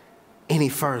any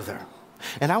further?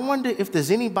 And I wonder if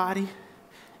there's anybody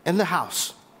in the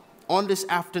house on this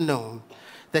afternoon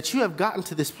that you have gotten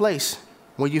to this place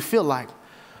where you feel like,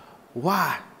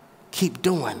 why keep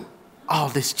doing all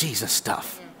this Jesus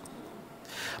stuff?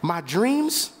 My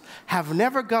dreams have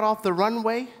never got off the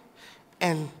runway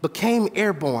and became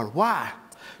airborne. Why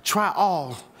try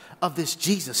all of this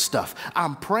Jesus stuff?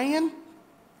 I'm praying,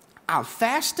 I'm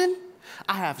fasting,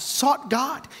 I have sought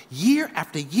God year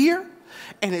after year,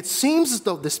 and it seems as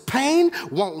though this pain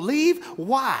won't leave.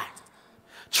 Why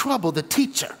trouble the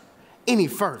teacher any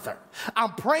further?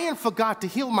 I'm praying for God to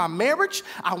heal my marriage.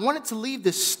 I want it to leave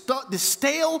this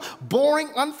stale, boring,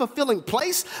 unfulfilling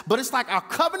place, but it's like our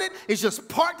covenant is just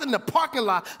parked in the parking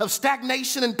lot of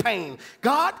stagnation and pain.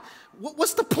 God,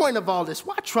 what's the point of all this?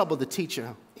 Why trouble the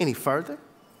teacher any further?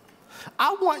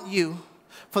 I want you,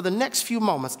 for the next few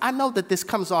moments, I know that this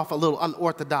comes off a little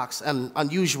unorthodox and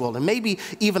unusual and maybe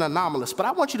even anomalous, but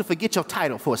I want you to forget your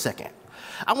title for a second.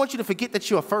 I want you to forget that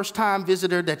you're a first-time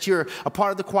visitor, that you're a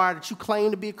part of the choir, that you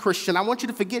claim to be a Christian. I want you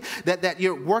to forget that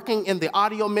you're working in the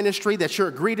audio ministry, that you're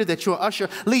a greeter, that you're an usher.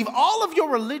 Leave all of your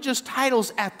religious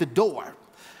titles at the door.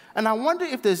 And I wonder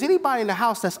if there's anybody in the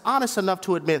house that's honest enough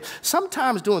to admit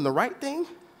sometimes doing the right thing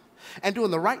and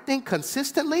doing the right thing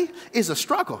consistently is a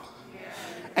struggle.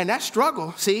 And that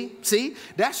struggle, see,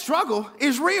 that struggle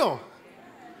is real.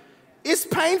 It's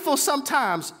painful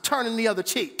sometimes turning the other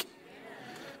cheek.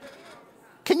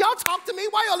 Can y'all talk to me?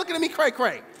 Why y'all looking at me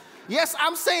cray-cray? Yes,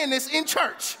 I'm saying this in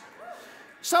church.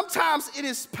 Sometimes it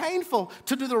is painful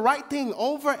to do the right thing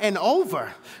over and over.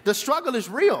 The struggle is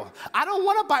real. I don't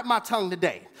want to bite my tongue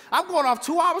today. I'm going off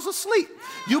 2 hours of sleep.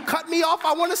 You cut me off,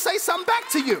 I want to say something back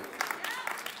to you.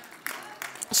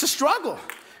 It's a struggle,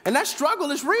 and that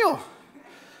struggle is real.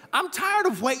 I'm tired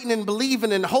of waiting and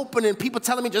believing and hoping and people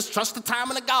telling me just trust the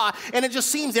timing of God, and it just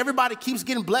seems everybody keeps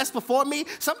getting blessed before me.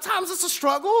 Sometimes it's a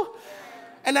struggle,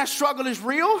 and that struggle is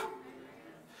real.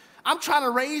 I'm trying to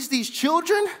raise these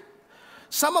children,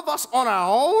 some of us on our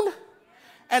own,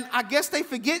 and I guess they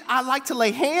forget I like to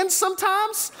lay hands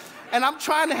sometimes, and I'm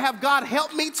trying to have God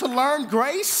help me to learn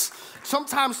grace,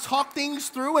 sometimes talk things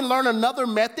through and learn another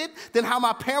method than how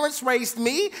my parents raised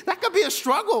me. That could be a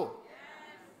struggle.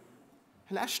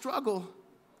 And that struggle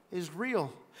is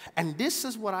real. And this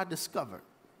is what I discovered.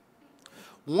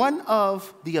 One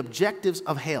of the objectives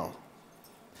of hell,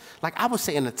 like I would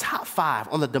say in the top 5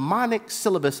 on the demonic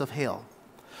syllabus of hell,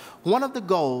 one of the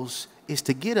goals is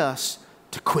to get us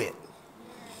to quit.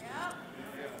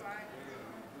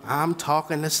 I'm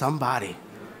talking to somebody.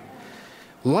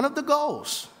 One of the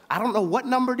goals, I don't know what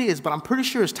number it is, but I'm pretty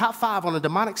sure it's top 5 on the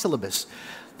demonic syllabus.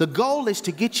 The goal is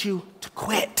to get you to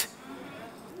quit.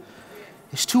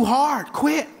 It's too hard.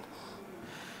 Quit.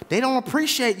 They don't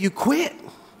appreciate you. Quit.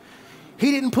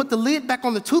 He didn't put the lid back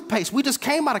on the toothpaste. We just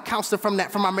came out of counseling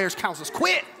from our marriage counselors.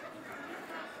 Quit.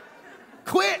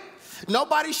 Quit.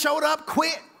 Nobody showed up.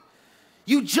 Quit.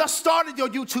 You just started your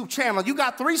YouTube channel. You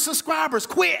got 3 subscribers.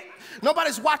 Quit.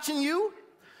 Nobody's watching you.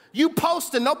 You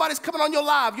posting. Nobody's coming on your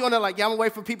live. You're on there like, yeah, I'm going to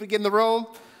wait for people to get in the room.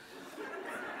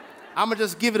 I'm going to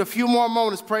just give it a few more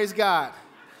moments. Praise God.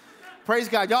 Praise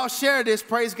God. Y'all share this.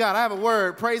 Praise God. I have a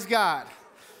word. Praise God.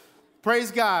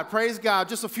 Praise God. Praise God.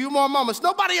 Just a few more moments.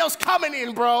 Nobody else coming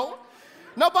in, bro.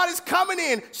 Nobody's coming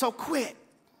in. So quit.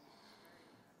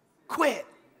 Quit.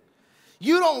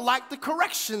 You don't like the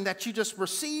correction that you just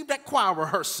received at choir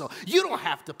rehearsal. You don't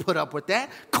have to put up with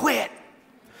that. Quit.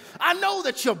 I know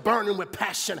that you're burning with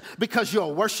passion because you're a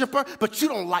worshiper, but you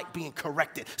don't like being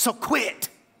corrected. So quit.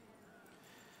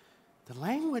 The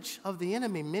language of the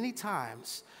enemy many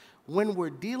times when we're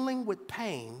dealing with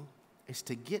pain is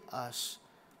to get us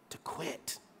to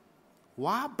quit.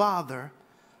 Why bother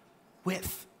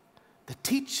with the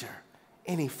teacher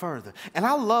any further? And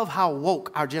I love how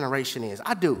woke our generation is.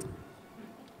 I do.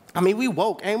 I mean, we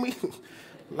woke, ain't we?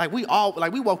 we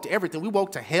woke to everything. We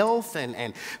woke to health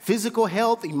and physical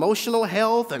health, emotional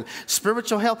health, and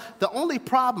spiritual health. The only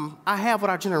problem I have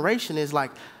with our generation is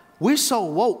we're so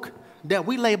woke that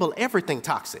we label everything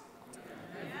toxic.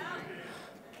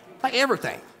 Like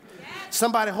everything.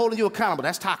 Somebody holding you accountable,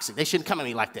 that's toxic. They shouldn't come at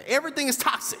me like that. Everything is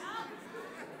toxic.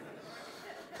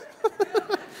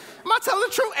 Am I telling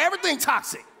the truth? Everything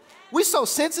toxic. We're so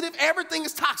sensitive, everything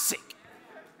is toxic.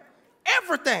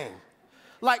 Everything.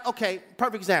 Okay,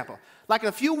 perfect example. In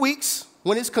a few weeks,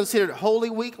 when it's considered Holy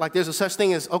Week, there's a such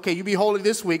thing as, okay, you be holy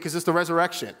this week because it's the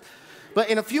resurrection. But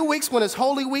in a few weeks, when it's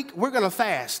Holy Week, we're going to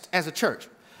fast as a church.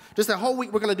 Just that whole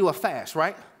week, we're going to do a fast,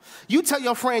 right? You tell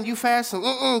your friend you fast,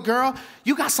 and girl,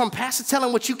 you got some pastor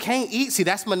telling what you can't eat. See,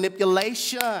 that's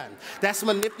manipulation. That's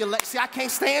manipulation. See, I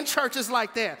can't stand churches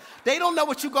like that. They don't know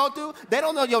what you go through. They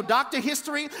don't know your doctor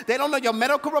history. They don't know your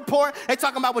medical report. They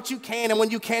talking about what you can and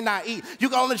when you cannot eat. You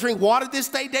can only drink water this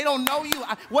day. They don't know you.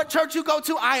 What church you go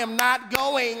to, I am not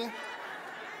going.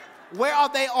 Where are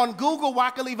they on Google where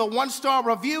I can leave a 1-star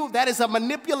review? That is a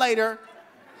manipulator.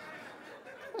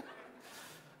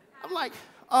 I'm like,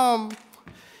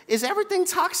 is everything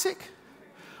toxic?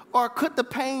 Or could the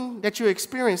pain that you're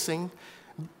experiencing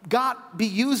God be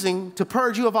using to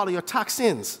purge you of all of your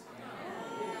toxins?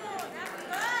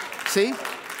 See?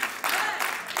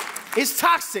 It's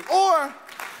toxic. Or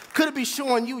could it be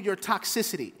showing you your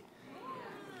toxicity?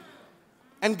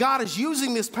 And God is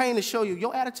using this pain to show you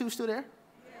your attitude's still there?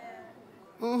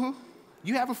 Mm-hmm.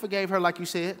 You haven't forgave her like you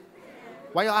said.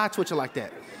 Why your eye twitching like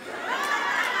that?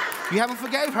 You haven't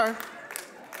forgave her.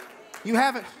 You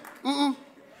haven't.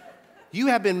 You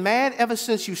have been mad ever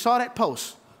since you saw that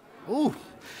post. Ooh.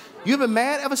 You've been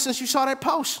mad ever since you saw that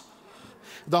post.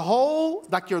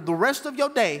 The rest of your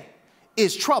day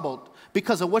is troubled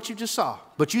because of what you just saw.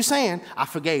 But you saying, I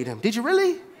forgave him. Did you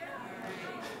really?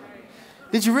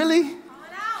 Did you really?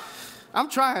 I'm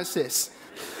trying, sis.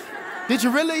 Did you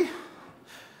really?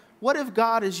 What if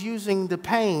God is using the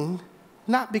pain,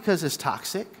 not because it's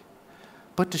toxic,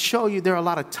 but to show you there are a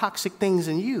lot of toxic things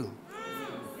in you?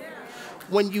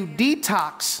 When you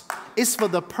detox, it's for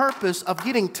the purpose of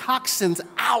getting toxins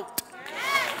out.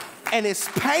 And it's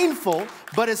painful,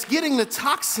 but it's getting the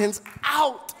toxins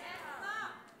out.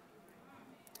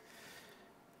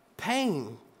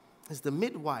 Pain is the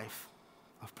midwife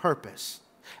of purpose.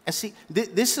 And see,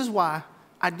 this is why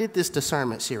I did this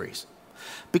discernment series.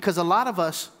 Because a lot of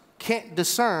us can't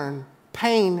discern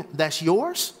pain that's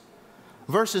yours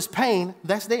versus pain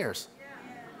that's theirs.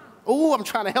 Oh, I'm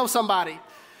trying to help somebody.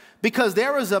 Because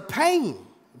there is a pain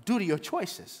due to your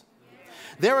choices.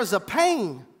 There is a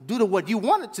pain due to what you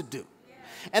wanted to do.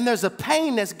 And there's a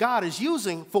pain that God is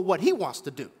using for what he wants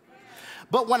to do.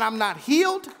 But when I'm not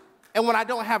healed and when I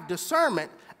don't have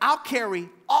discernment, I'll carry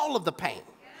all of the pain.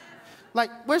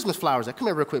 Where's Miss Flowers at? Come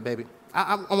here real quick, baby.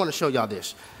 I want to show y'all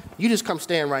this. You just come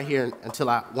stand right here until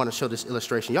I want to show this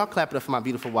illustration. Y'all clap it up for my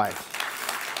beautiful wife.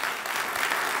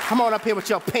 Come on up here with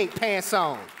your pink pants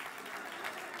on.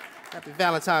 Happy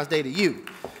Valentine's Day to you.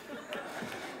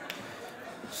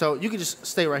 So you can just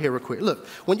stay right here real quick. Look,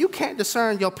 when you can't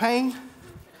discern your pain,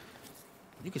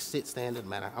 you can sit, stand, doesn't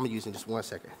matter. I'm using just 1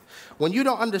 second. When you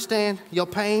don't understand your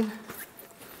pain,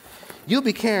 you'll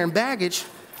be carrying baggage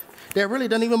that really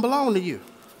doesn't even belong to you.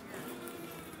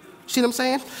 See what I'm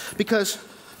saying? Because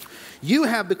you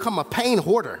have become a pain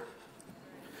hoarder.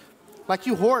 Like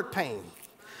you hoard pain.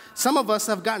 Some of us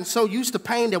have gotten so used to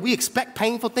pain that we expect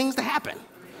painful things to happen.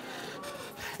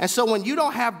 And so when you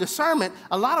don't have discernment,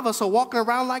 a lot of us are walking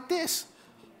around like this,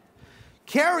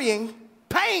 carrying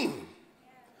pain.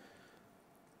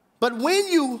 But when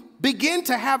you begin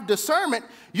to have discernment,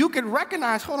 you can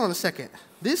recognize, hold on a second,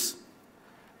 this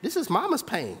is mama's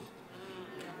pain.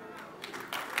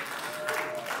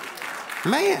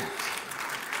 Man,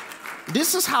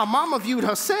 this is how mama viewed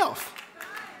herself.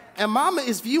 And mama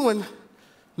is viewing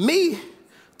me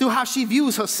through how she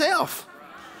views herself.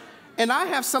 And I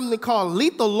have something called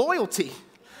lethal loyalty.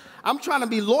 I'm trying to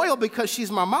be loyal because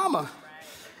she's my mama.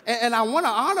 And I want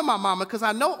to honor my mama because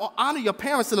I know honor your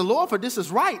parents in the Lord, for this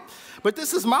is right. But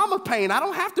this is mama pain. I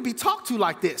don't have to be talked to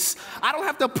like this. I don't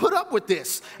have to put up with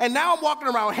this. And now I'm walking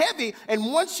around heavy.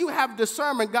 And once you have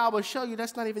discernment, God will show you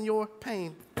that's not even your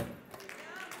pain.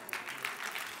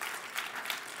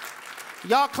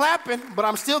 Y'all clapping, but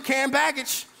I'm still carrying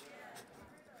baggage.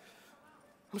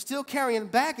 I'm still carrying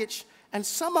baggage, and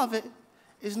some of it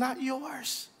is not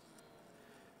yours.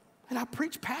 And I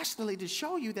preach passionately to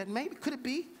show you that maybe, could it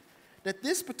be that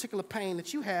this particular pain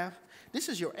that you have, this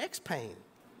is your ex pain.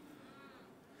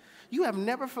 You have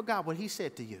never forgot what he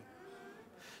said to you.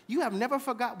 You have never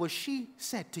forgot what she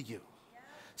said to you.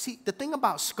 See, the thing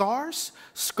about scars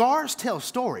tell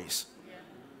stories.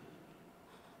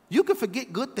 You can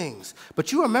forget good things,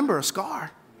 but you remember a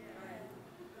scar.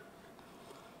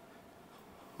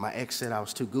 My ex said I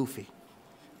was too goofy.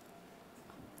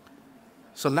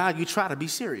 So now you try to be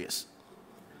serious.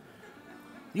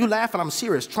 You laugh and I'm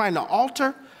serious, trying to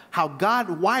alter how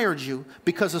God wired you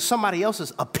because of somebody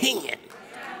else's opinion.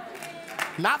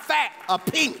 Not fact,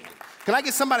 opinion. Can I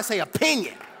get somebody to say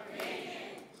opinion?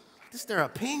 This is their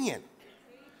opinion.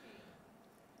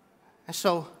 And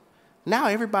so now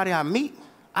everybody I meet,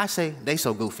 I say, they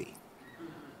so goofy.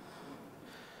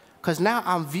 Because now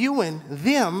I'm viewing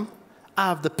them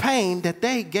of the pain that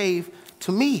they gave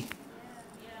to me.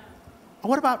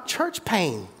 What about church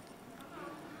pain?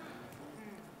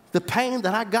 The pain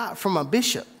that I got from a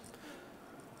bishop,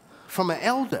 from an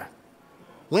elder.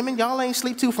 Women, y'all ain't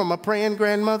sleep too, from a praying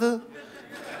grandmother.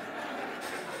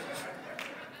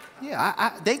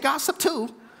 Yeah, they gossip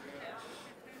too.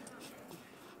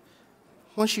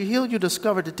 Once you heal, you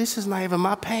discover that this is not even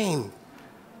my pain.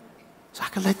 So I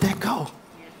can let that go.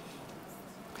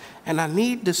 And I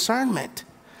need discernment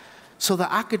so that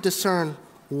I could discern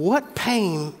what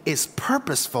pain is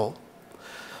purposeful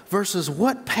versus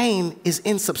what pain is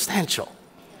insubstantial.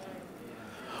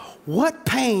 What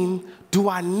pain do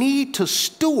I need to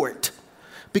steward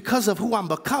because of who I'm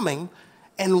becoming,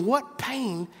 and what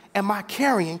pain am I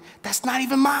carrying that's not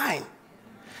even mine?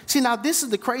 See, now this is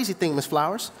the crazy thing, Ms.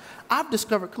 Flowers. I've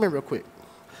discovered, come here real quick.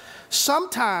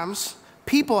 Sometimes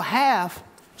people have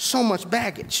so much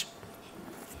baggage.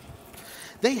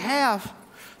 They have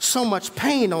so much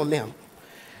pain on them.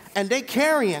 And they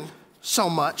carrying so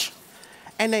much.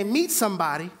 And they meet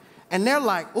somebody and they're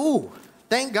like, ooh,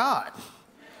 thank God.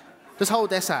 Just hold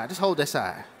that side, just hold that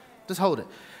side. Just hold it.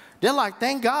 They're like,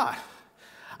 thank God.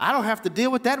 I don't have to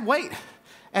deal with that weight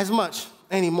as much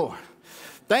anymore.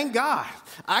 Thank God.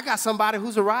 I got somebody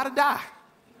who's a ride or die.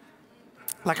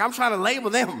 Like I'm trying to label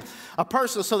them a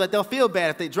person so that they'll feel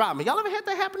bad if they drop me. Y'all ever had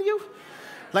that happen to you?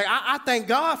 Like, I thank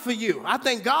God for you. I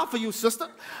thank God for you, sister.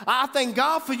 I thank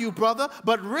God for you, brother.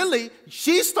 But really,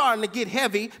 she's starting to get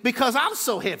heavy because I'm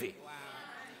so heavy. Wow.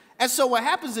 And so what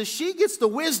happens is she gets the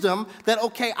wisdom that,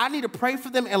 okay, I need to pray for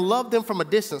them and love them from a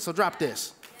distance. So drop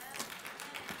this.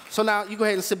 So now you go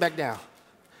ahead and sit back down.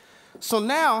 So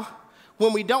now,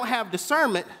 when we don't have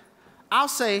discernment, I'll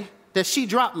say that she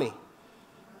dropped me.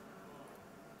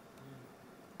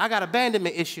 I got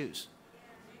abandonment issues.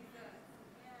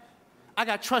 I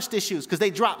got trust issues because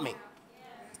they dropped me.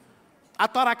 I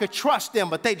thought I could trust them,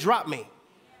 but they dropped me.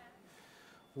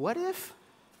 What if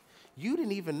you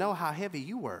didn't even know how heavy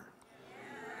you were?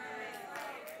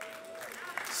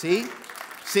 See?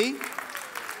 See?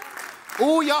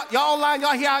 Ooh, y'all online,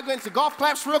 y'all hear I go into golf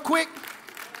claps real quick?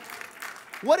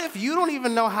 What if you don't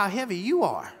even know how heavy you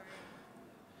are?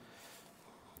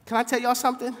 Can I tell y'all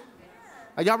something?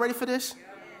 Are y'all ready for this?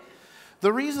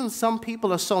 The reason some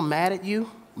people are so mad at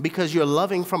you because you're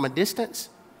loving from a distance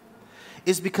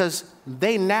is because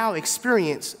they now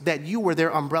experience that you were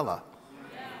their umbrella.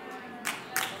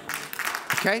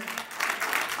 Okay?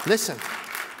 Listen,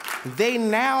 they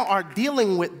now are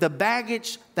dealing with the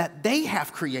baggage that they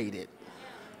have created.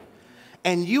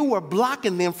 And you were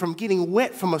blocking them from getting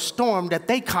wet from a storm that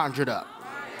they conjured up.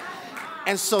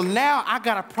 And so now I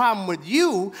got a problem with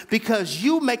you because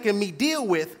you making me deal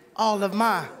with all of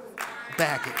my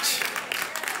baggage.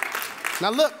 Now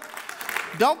look,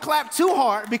 Don't clap too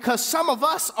hard because some of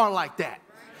us are like that.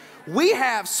 We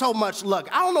have so much luck.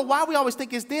 I don't know why we always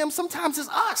think it's them. Sometimes it's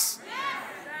us.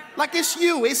 Like it's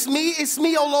you, it's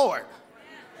me, oh Lord.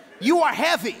 You are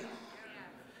heavy.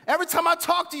 Every time I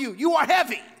talk to you, you are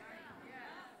heavy.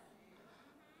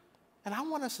 And I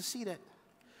want us to see that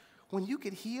when you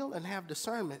can heal and have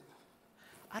discernment,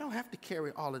 I don't have to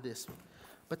carry all of this.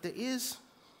 But there is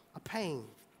a pain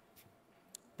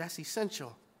that's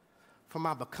essential for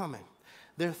my becoming.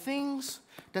 There are things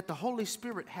that the Holy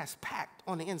Spirit has packed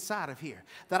on the inside of here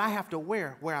that I have to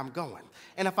wear where I'm going.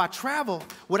 And if I travel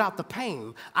without the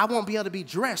pain, I won't be able to be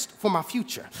dressed for my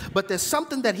future. But there's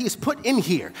something that He's put in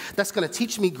here that's going to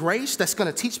teach me grace, that's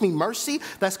going to teach me mercy,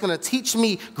 that's going to teach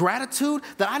me gratitude,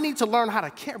 that I need to learn how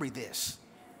to carry this.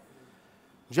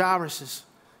 Jairus is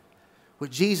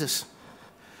with Jesus,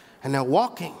 and they're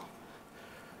walking,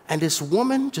 and this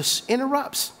woman just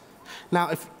interrupts.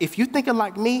 Now, if you're thinking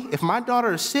like me, if my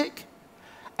daughter is sick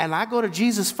and I go to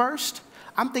Jesus first,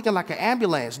 I'm thinking like an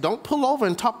ambulance. Don't pull over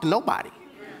and talk to nobody.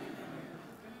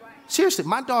 Seriously,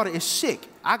 my daughter is sick.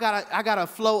 I got a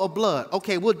flow of blood.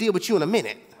 Okay, we'll deal with you in a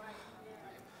minute.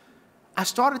 I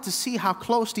started to see how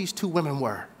close these two women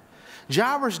were.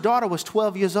 Jairus' daughter was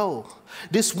 12 years old.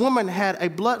 This woman had a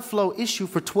blood flow issue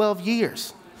for 12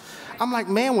 years. I'm like,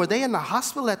 man, were they in the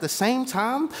hospital at the same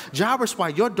time? Jairus, while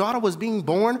your daughter was being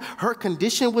born, her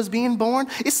condition was being born.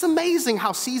 It's amazing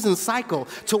how seasons cycle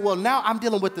to, well, now I'm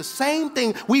dealing with the same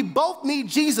thing. We both need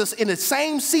Jesus in the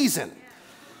same season.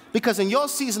 Because in your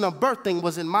season of birthing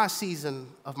was in my season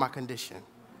of my condition.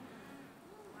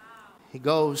 He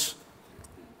goes,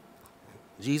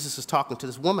 Jesus is talking to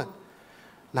this woman.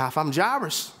 Now, if I'm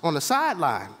Jairus on the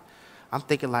sideline, I'm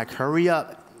thinking like, hurry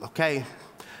up, okay?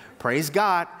 Praise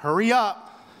God, hurry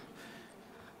up.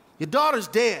 Your daughter's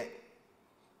dead.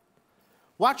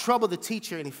 Why trouble the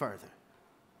teacher any further?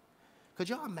 Could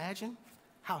y'all imagine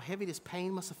how heavy this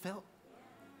pain must have felt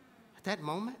at that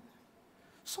moment?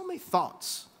 So many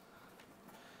thoughts.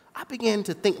 I began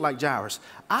to think like Jairus.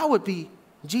 I would be,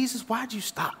 Jesus, why'd you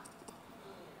stop?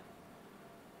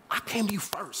 I came to you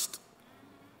first.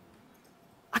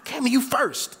 I came to you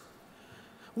first.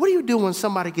 What do you do when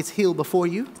somebody gets healed before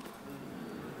you?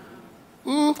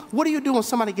 What do you do when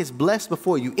somebody gets blessed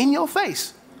before you? In your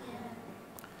face.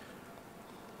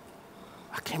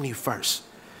 I came to you first.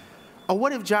 Or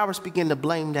what if Jairus began to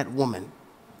blame that woman?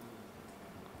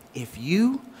 If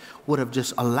you would have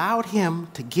just allowed him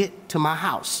to get to my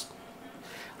house,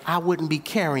 I wouldn't be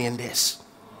carrying this.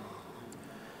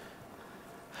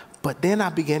 But then I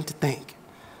began to think,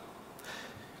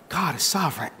 God is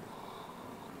sovereign.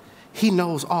 He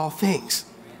knows all things.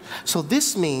 So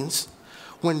this means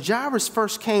when Jairus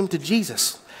first came to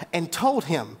Jesus and told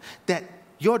him that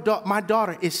my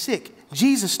daughter is sick,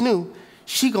 Jesus knew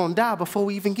she gonna die before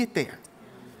we even get there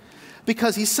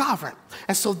because he's sovereign.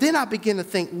 And so then I begin to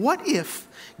think, what if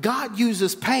God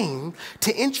uses pain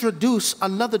to introduce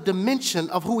another dimension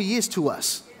of who he is to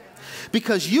us?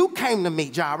 Because you came to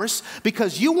me, Jairus,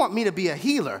 because you want me to be a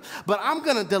healer. But I'm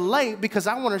going to delay because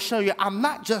I want to show you I'm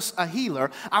not just a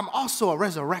healer, I'm also a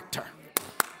resurrector.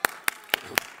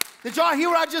 Did y'all hear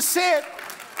what I just said?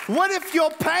 What if your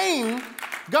pain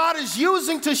God is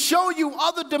using to show you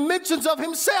other dimensions of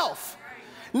himself?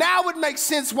 Now it makes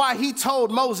sense why he told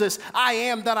Moses, I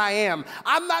am that I am.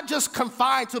 I'm not just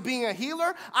confined to being a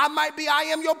healer. I might be, I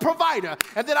am your provider.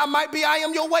 And then I might be, I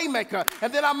am your waymaker.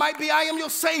 And then I might be, I am your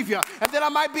savior. And then I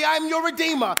might be, I am your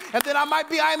redeemer. And then I might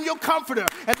be, I am your comforter.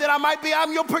 And then I might be, I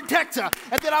am your protector.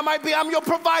 And then I might be, I'm your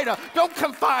provider. Don't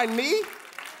confine me.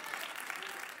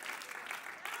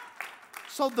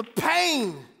 So the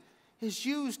pain is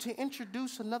used to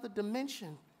introduce another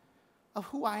dimension of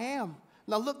who I am.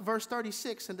 Now look, verse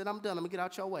 36, and then I'm done. I'm going to get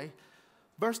out your way.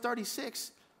 Verse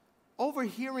 36,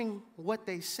 overhearing what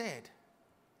they said,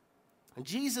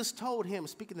 Jesus told him,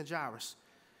 speaking to Jairus,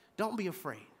 don't be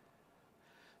afraid.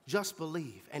 Just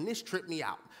believe. And this tripped me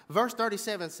out. Verse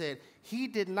 37 said, he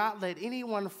did not let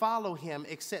anyone follow him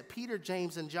except Peter,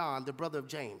 James, and John, the brother of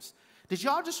James. Did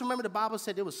y'all just remember the Bible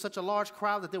said there was such a large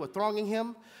crowd that they were thronging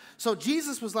him? So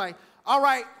Jesus was like, all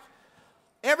right,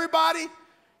 everybody,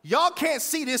 y'all can't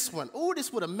see this one. Ooh,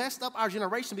 this would have messed up our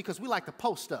generation because we like to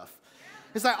post stuff.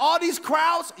 It's like all these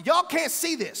crowds, y'all can't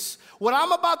see this. What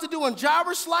I'm about to do in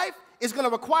Jairus' life is going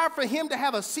to require for him to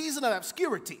have a season of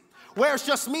obscurity where it's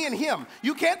just me and him.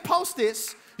 You can't post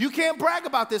this. You can't brag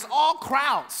about this. All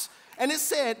crowds. And it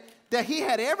said that he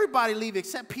had everybody leave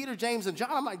except Peter, James, and John.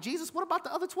 I'm like, Jesus, what about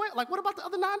the other 12? Like, what about the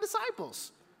other 9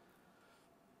 disciples?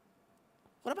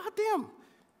 What about them?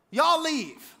 Y'all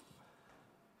leave.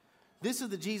 This is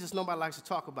the Jesus nobody likes to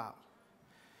talk about.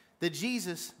 The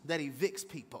Jesus that evicts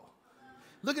people.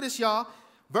 Look at this, y'all.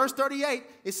 Verse 38,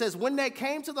 it says, when they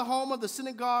came to the home of the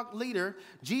synagogue leader,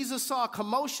 Jesus saw a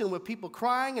commotion with people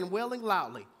crying and wailing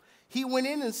loudly. He went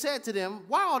in and said to them,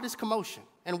 why all this commotion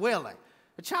and wailing?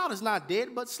 The child is not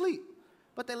dead, but asleep.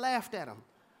 But they laughed at him.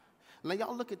 Now,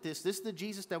 y'all look at this. This is the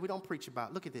Jesus that we don't preach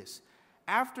about. Look at this.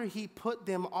 After he put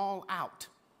them all out.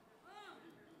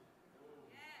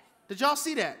 Did y'all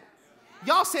see that?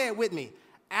 Y'all say it with me.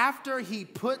 After he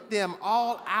put them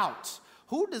all out.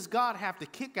 Who does God have to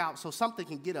kick out so something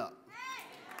can get up?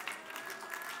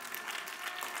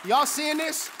 Y'all seeing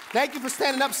this? Thank you for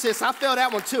standing up, sis. I felt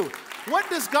that one too. What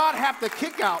does God have to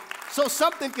kick out so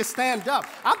something can stand up?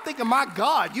 I'm thinking, my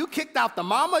God, you kicked out the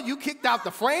mama, you kicked out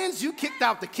the friends, you kicked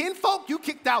out the kinfolk, you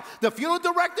kicked out the funeral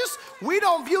directors. We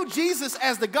don't view Jesus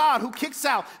as the God who kicks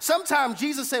out. Sometimes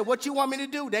Jesus said, what you want me to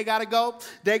do? They got to go.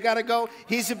 They got to go.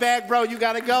 Here's your bag, bro. You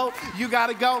got to go. You got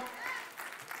to go.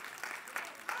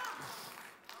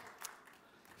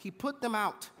 He put them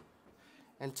out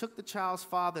and took the child's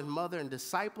father and mother and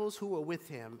disciples who were with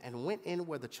him and went in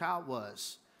where the child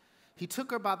was. He took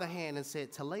her by the hand and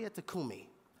said, Talitha Kumi,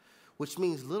 which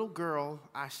means, little girl,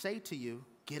 I say to you,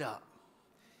 get up.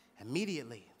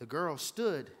 Immediately, the girl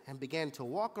stood and began to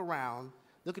walk around.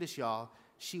 Look at this, y'all.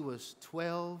 She was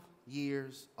 12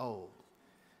 years old.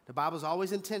 The Bible's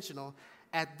always intentional.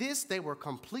 At this, they were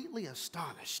completely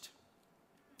astonished.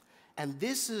 And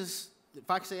this is, if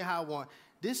I can say how I want,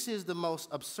 this is the most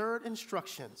absurd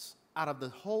instructions out of the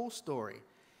whole story.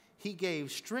 He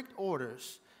gave strict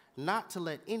orders not to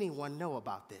let anyone know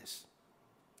about this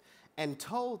and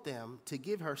told them to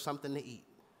give her something to eat.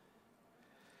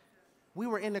 We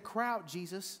were in the crowd,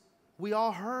 Jesus. We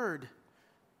all heard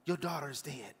your daughter's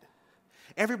dead.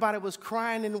 Everybody was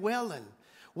crying and wailing.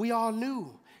 We all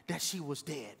knew that she was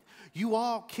dead. You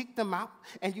all kicked them out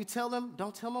and you tell them,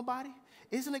 don't tell nobody?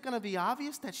 Isn't it going to be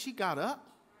obvious that she got up?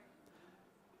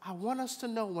 I want us to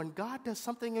know when God does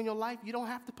something in your life, you don't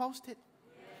have to post it.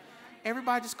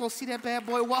 Everybody just going to see that bad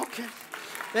boy walking.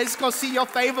 They just going to see your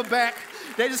favor back.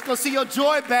 They just going to see your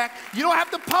joy back. You don't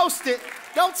have to post it.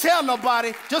 Don't tell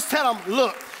nobody. Just tell them,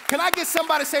 look. Can I get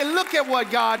somebody to say, look at what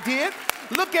God did.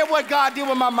 Look at what God did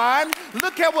with my mind.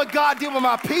 Look at what God did with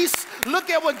my peace.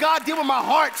 Look at what God did with my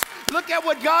heart. Look at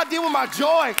what God did with my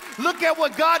joy. Look at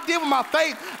what God did with my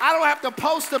faith. I don't have to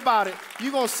post about it.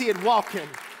 You're going to see it walking.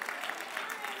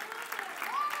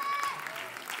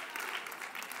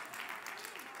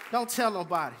 Don't tell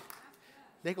nobody.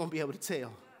 They're going to be able to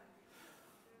tell.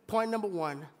 Point number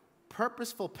one,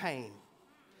 purposeful pain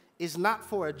is not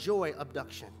for a joy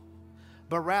abduction,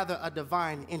 but rather a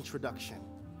divine introduction.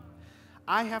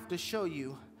 I have to show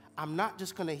you, I'm not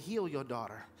just going to heal your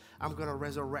daughter. I'm going to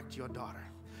resurrect your daughter.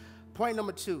 Point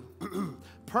number two,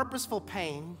 purposeful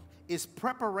pain is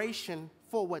preparation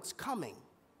for what's coming,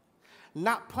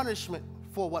 not punishment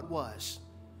for what was.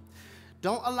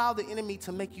 Don't allow the enemy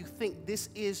to make you think this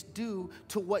is due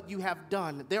to what you have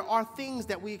done. There are things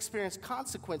that we experience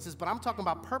consequences, but I'm talking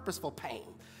about purposeful pain.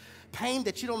 Pain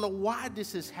that you don't know why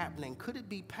this is happening. Could it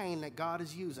be pain that God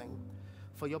is using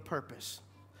for your purpose?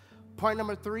 Point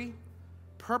number three,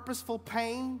 purposeful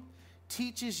pain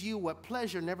teaches you what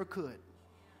pleasure never could.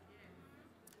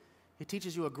 It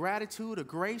teaches you a gratitude, a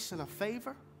grace, and a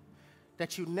favor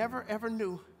that you never ever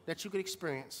knew that you could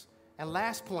experience. And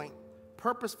last point,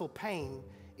 purposeful pain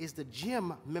is the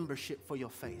gym membership for your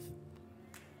faith.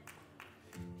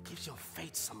 It gives your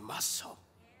faith some muscle.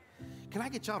 Can I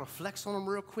get y'all to flex on them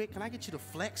real quick? Can I get you to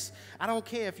flex? I don't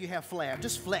care if you have flab.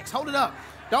 Just flex. Hold it up.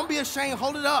 Don't be ashamed.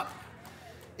 Hold it up.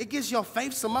 It gives your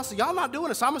faith some muscle. Y'all not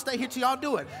doing it, so I'm going to stay here till y'all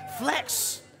do it.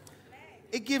 Flex.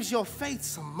 It gives your faith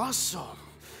some muscle.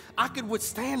 I could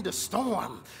withstand a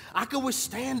storm. I could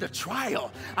withstand a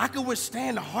trial. I could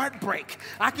withstand a heartbreak.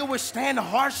 I could withstand a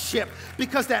hardship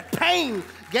because that pain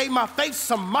gave my faith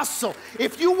some muscle.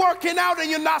 If you're working out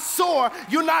and you're not sore,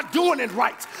 you're not doing it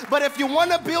right. But if you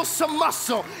want to build some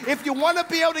muscle, if you want to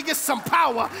be able to get some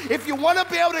power, if you want to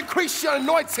be able to increase your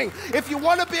anointing, if you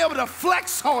want to be able to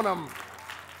flex on them,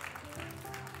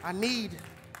 I need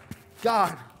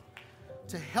God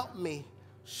to help me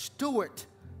steward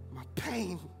my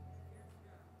pain.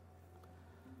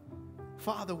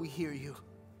 Father, we hear you.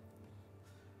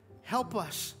 Help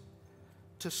us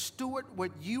to steward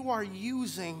what you are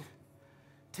using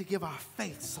to give our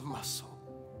faith some muscle.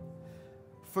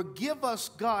 Forgive us,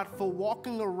 God, for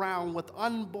walking around with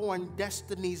unborn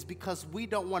destinies because we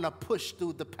don't want to push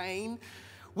through the pain.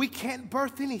 We can't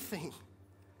birth anything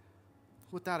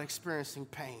without experiencing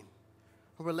pain.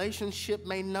 A relationship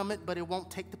may numb it, but it won't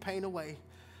take the pain away.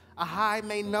 A high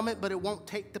may numb it, but it won't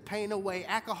take the pain away.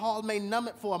 Alcohol may numb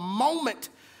it for a moment,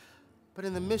 But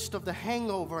in the midst of the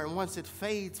hangover, and once it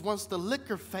fades, once the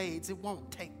liquor fades, it won't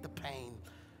take the pain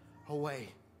away.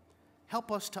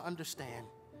 Help us to understand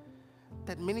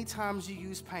that many times you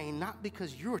use pain not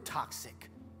because you're toxic,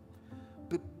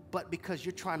 but because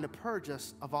you're trying to purge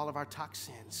us of all of our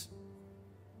toxins.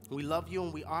 We love you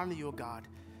and we honor you, God.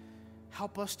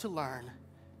 Help us to learn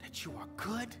that you are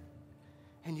good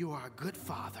and you are a good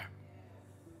Father.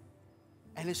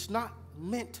 And it's not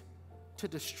meant to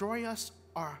destroy us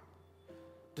or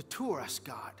detour us,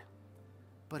 God,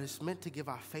 but it's meant to give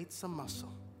our faith some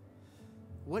muscle.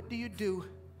 What do you do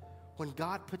when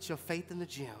God puts your faith in the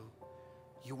gym?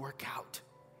 You work out.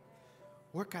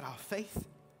 Work out our faith,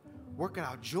 work out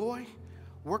our joy,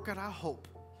 work out our hope,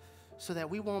 so that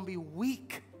we won't be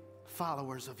weak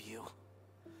followers of you,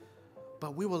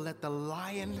 but we will let the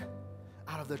Lion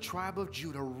out of the tribe of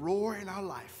Judah roar in our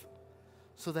life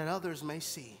so that others may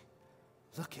see,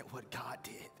 look at what God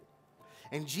did.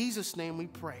 In Jesus' name we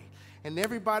pray. And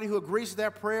everybody who agrees to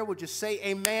that prayer would just say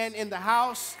amen in the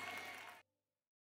house.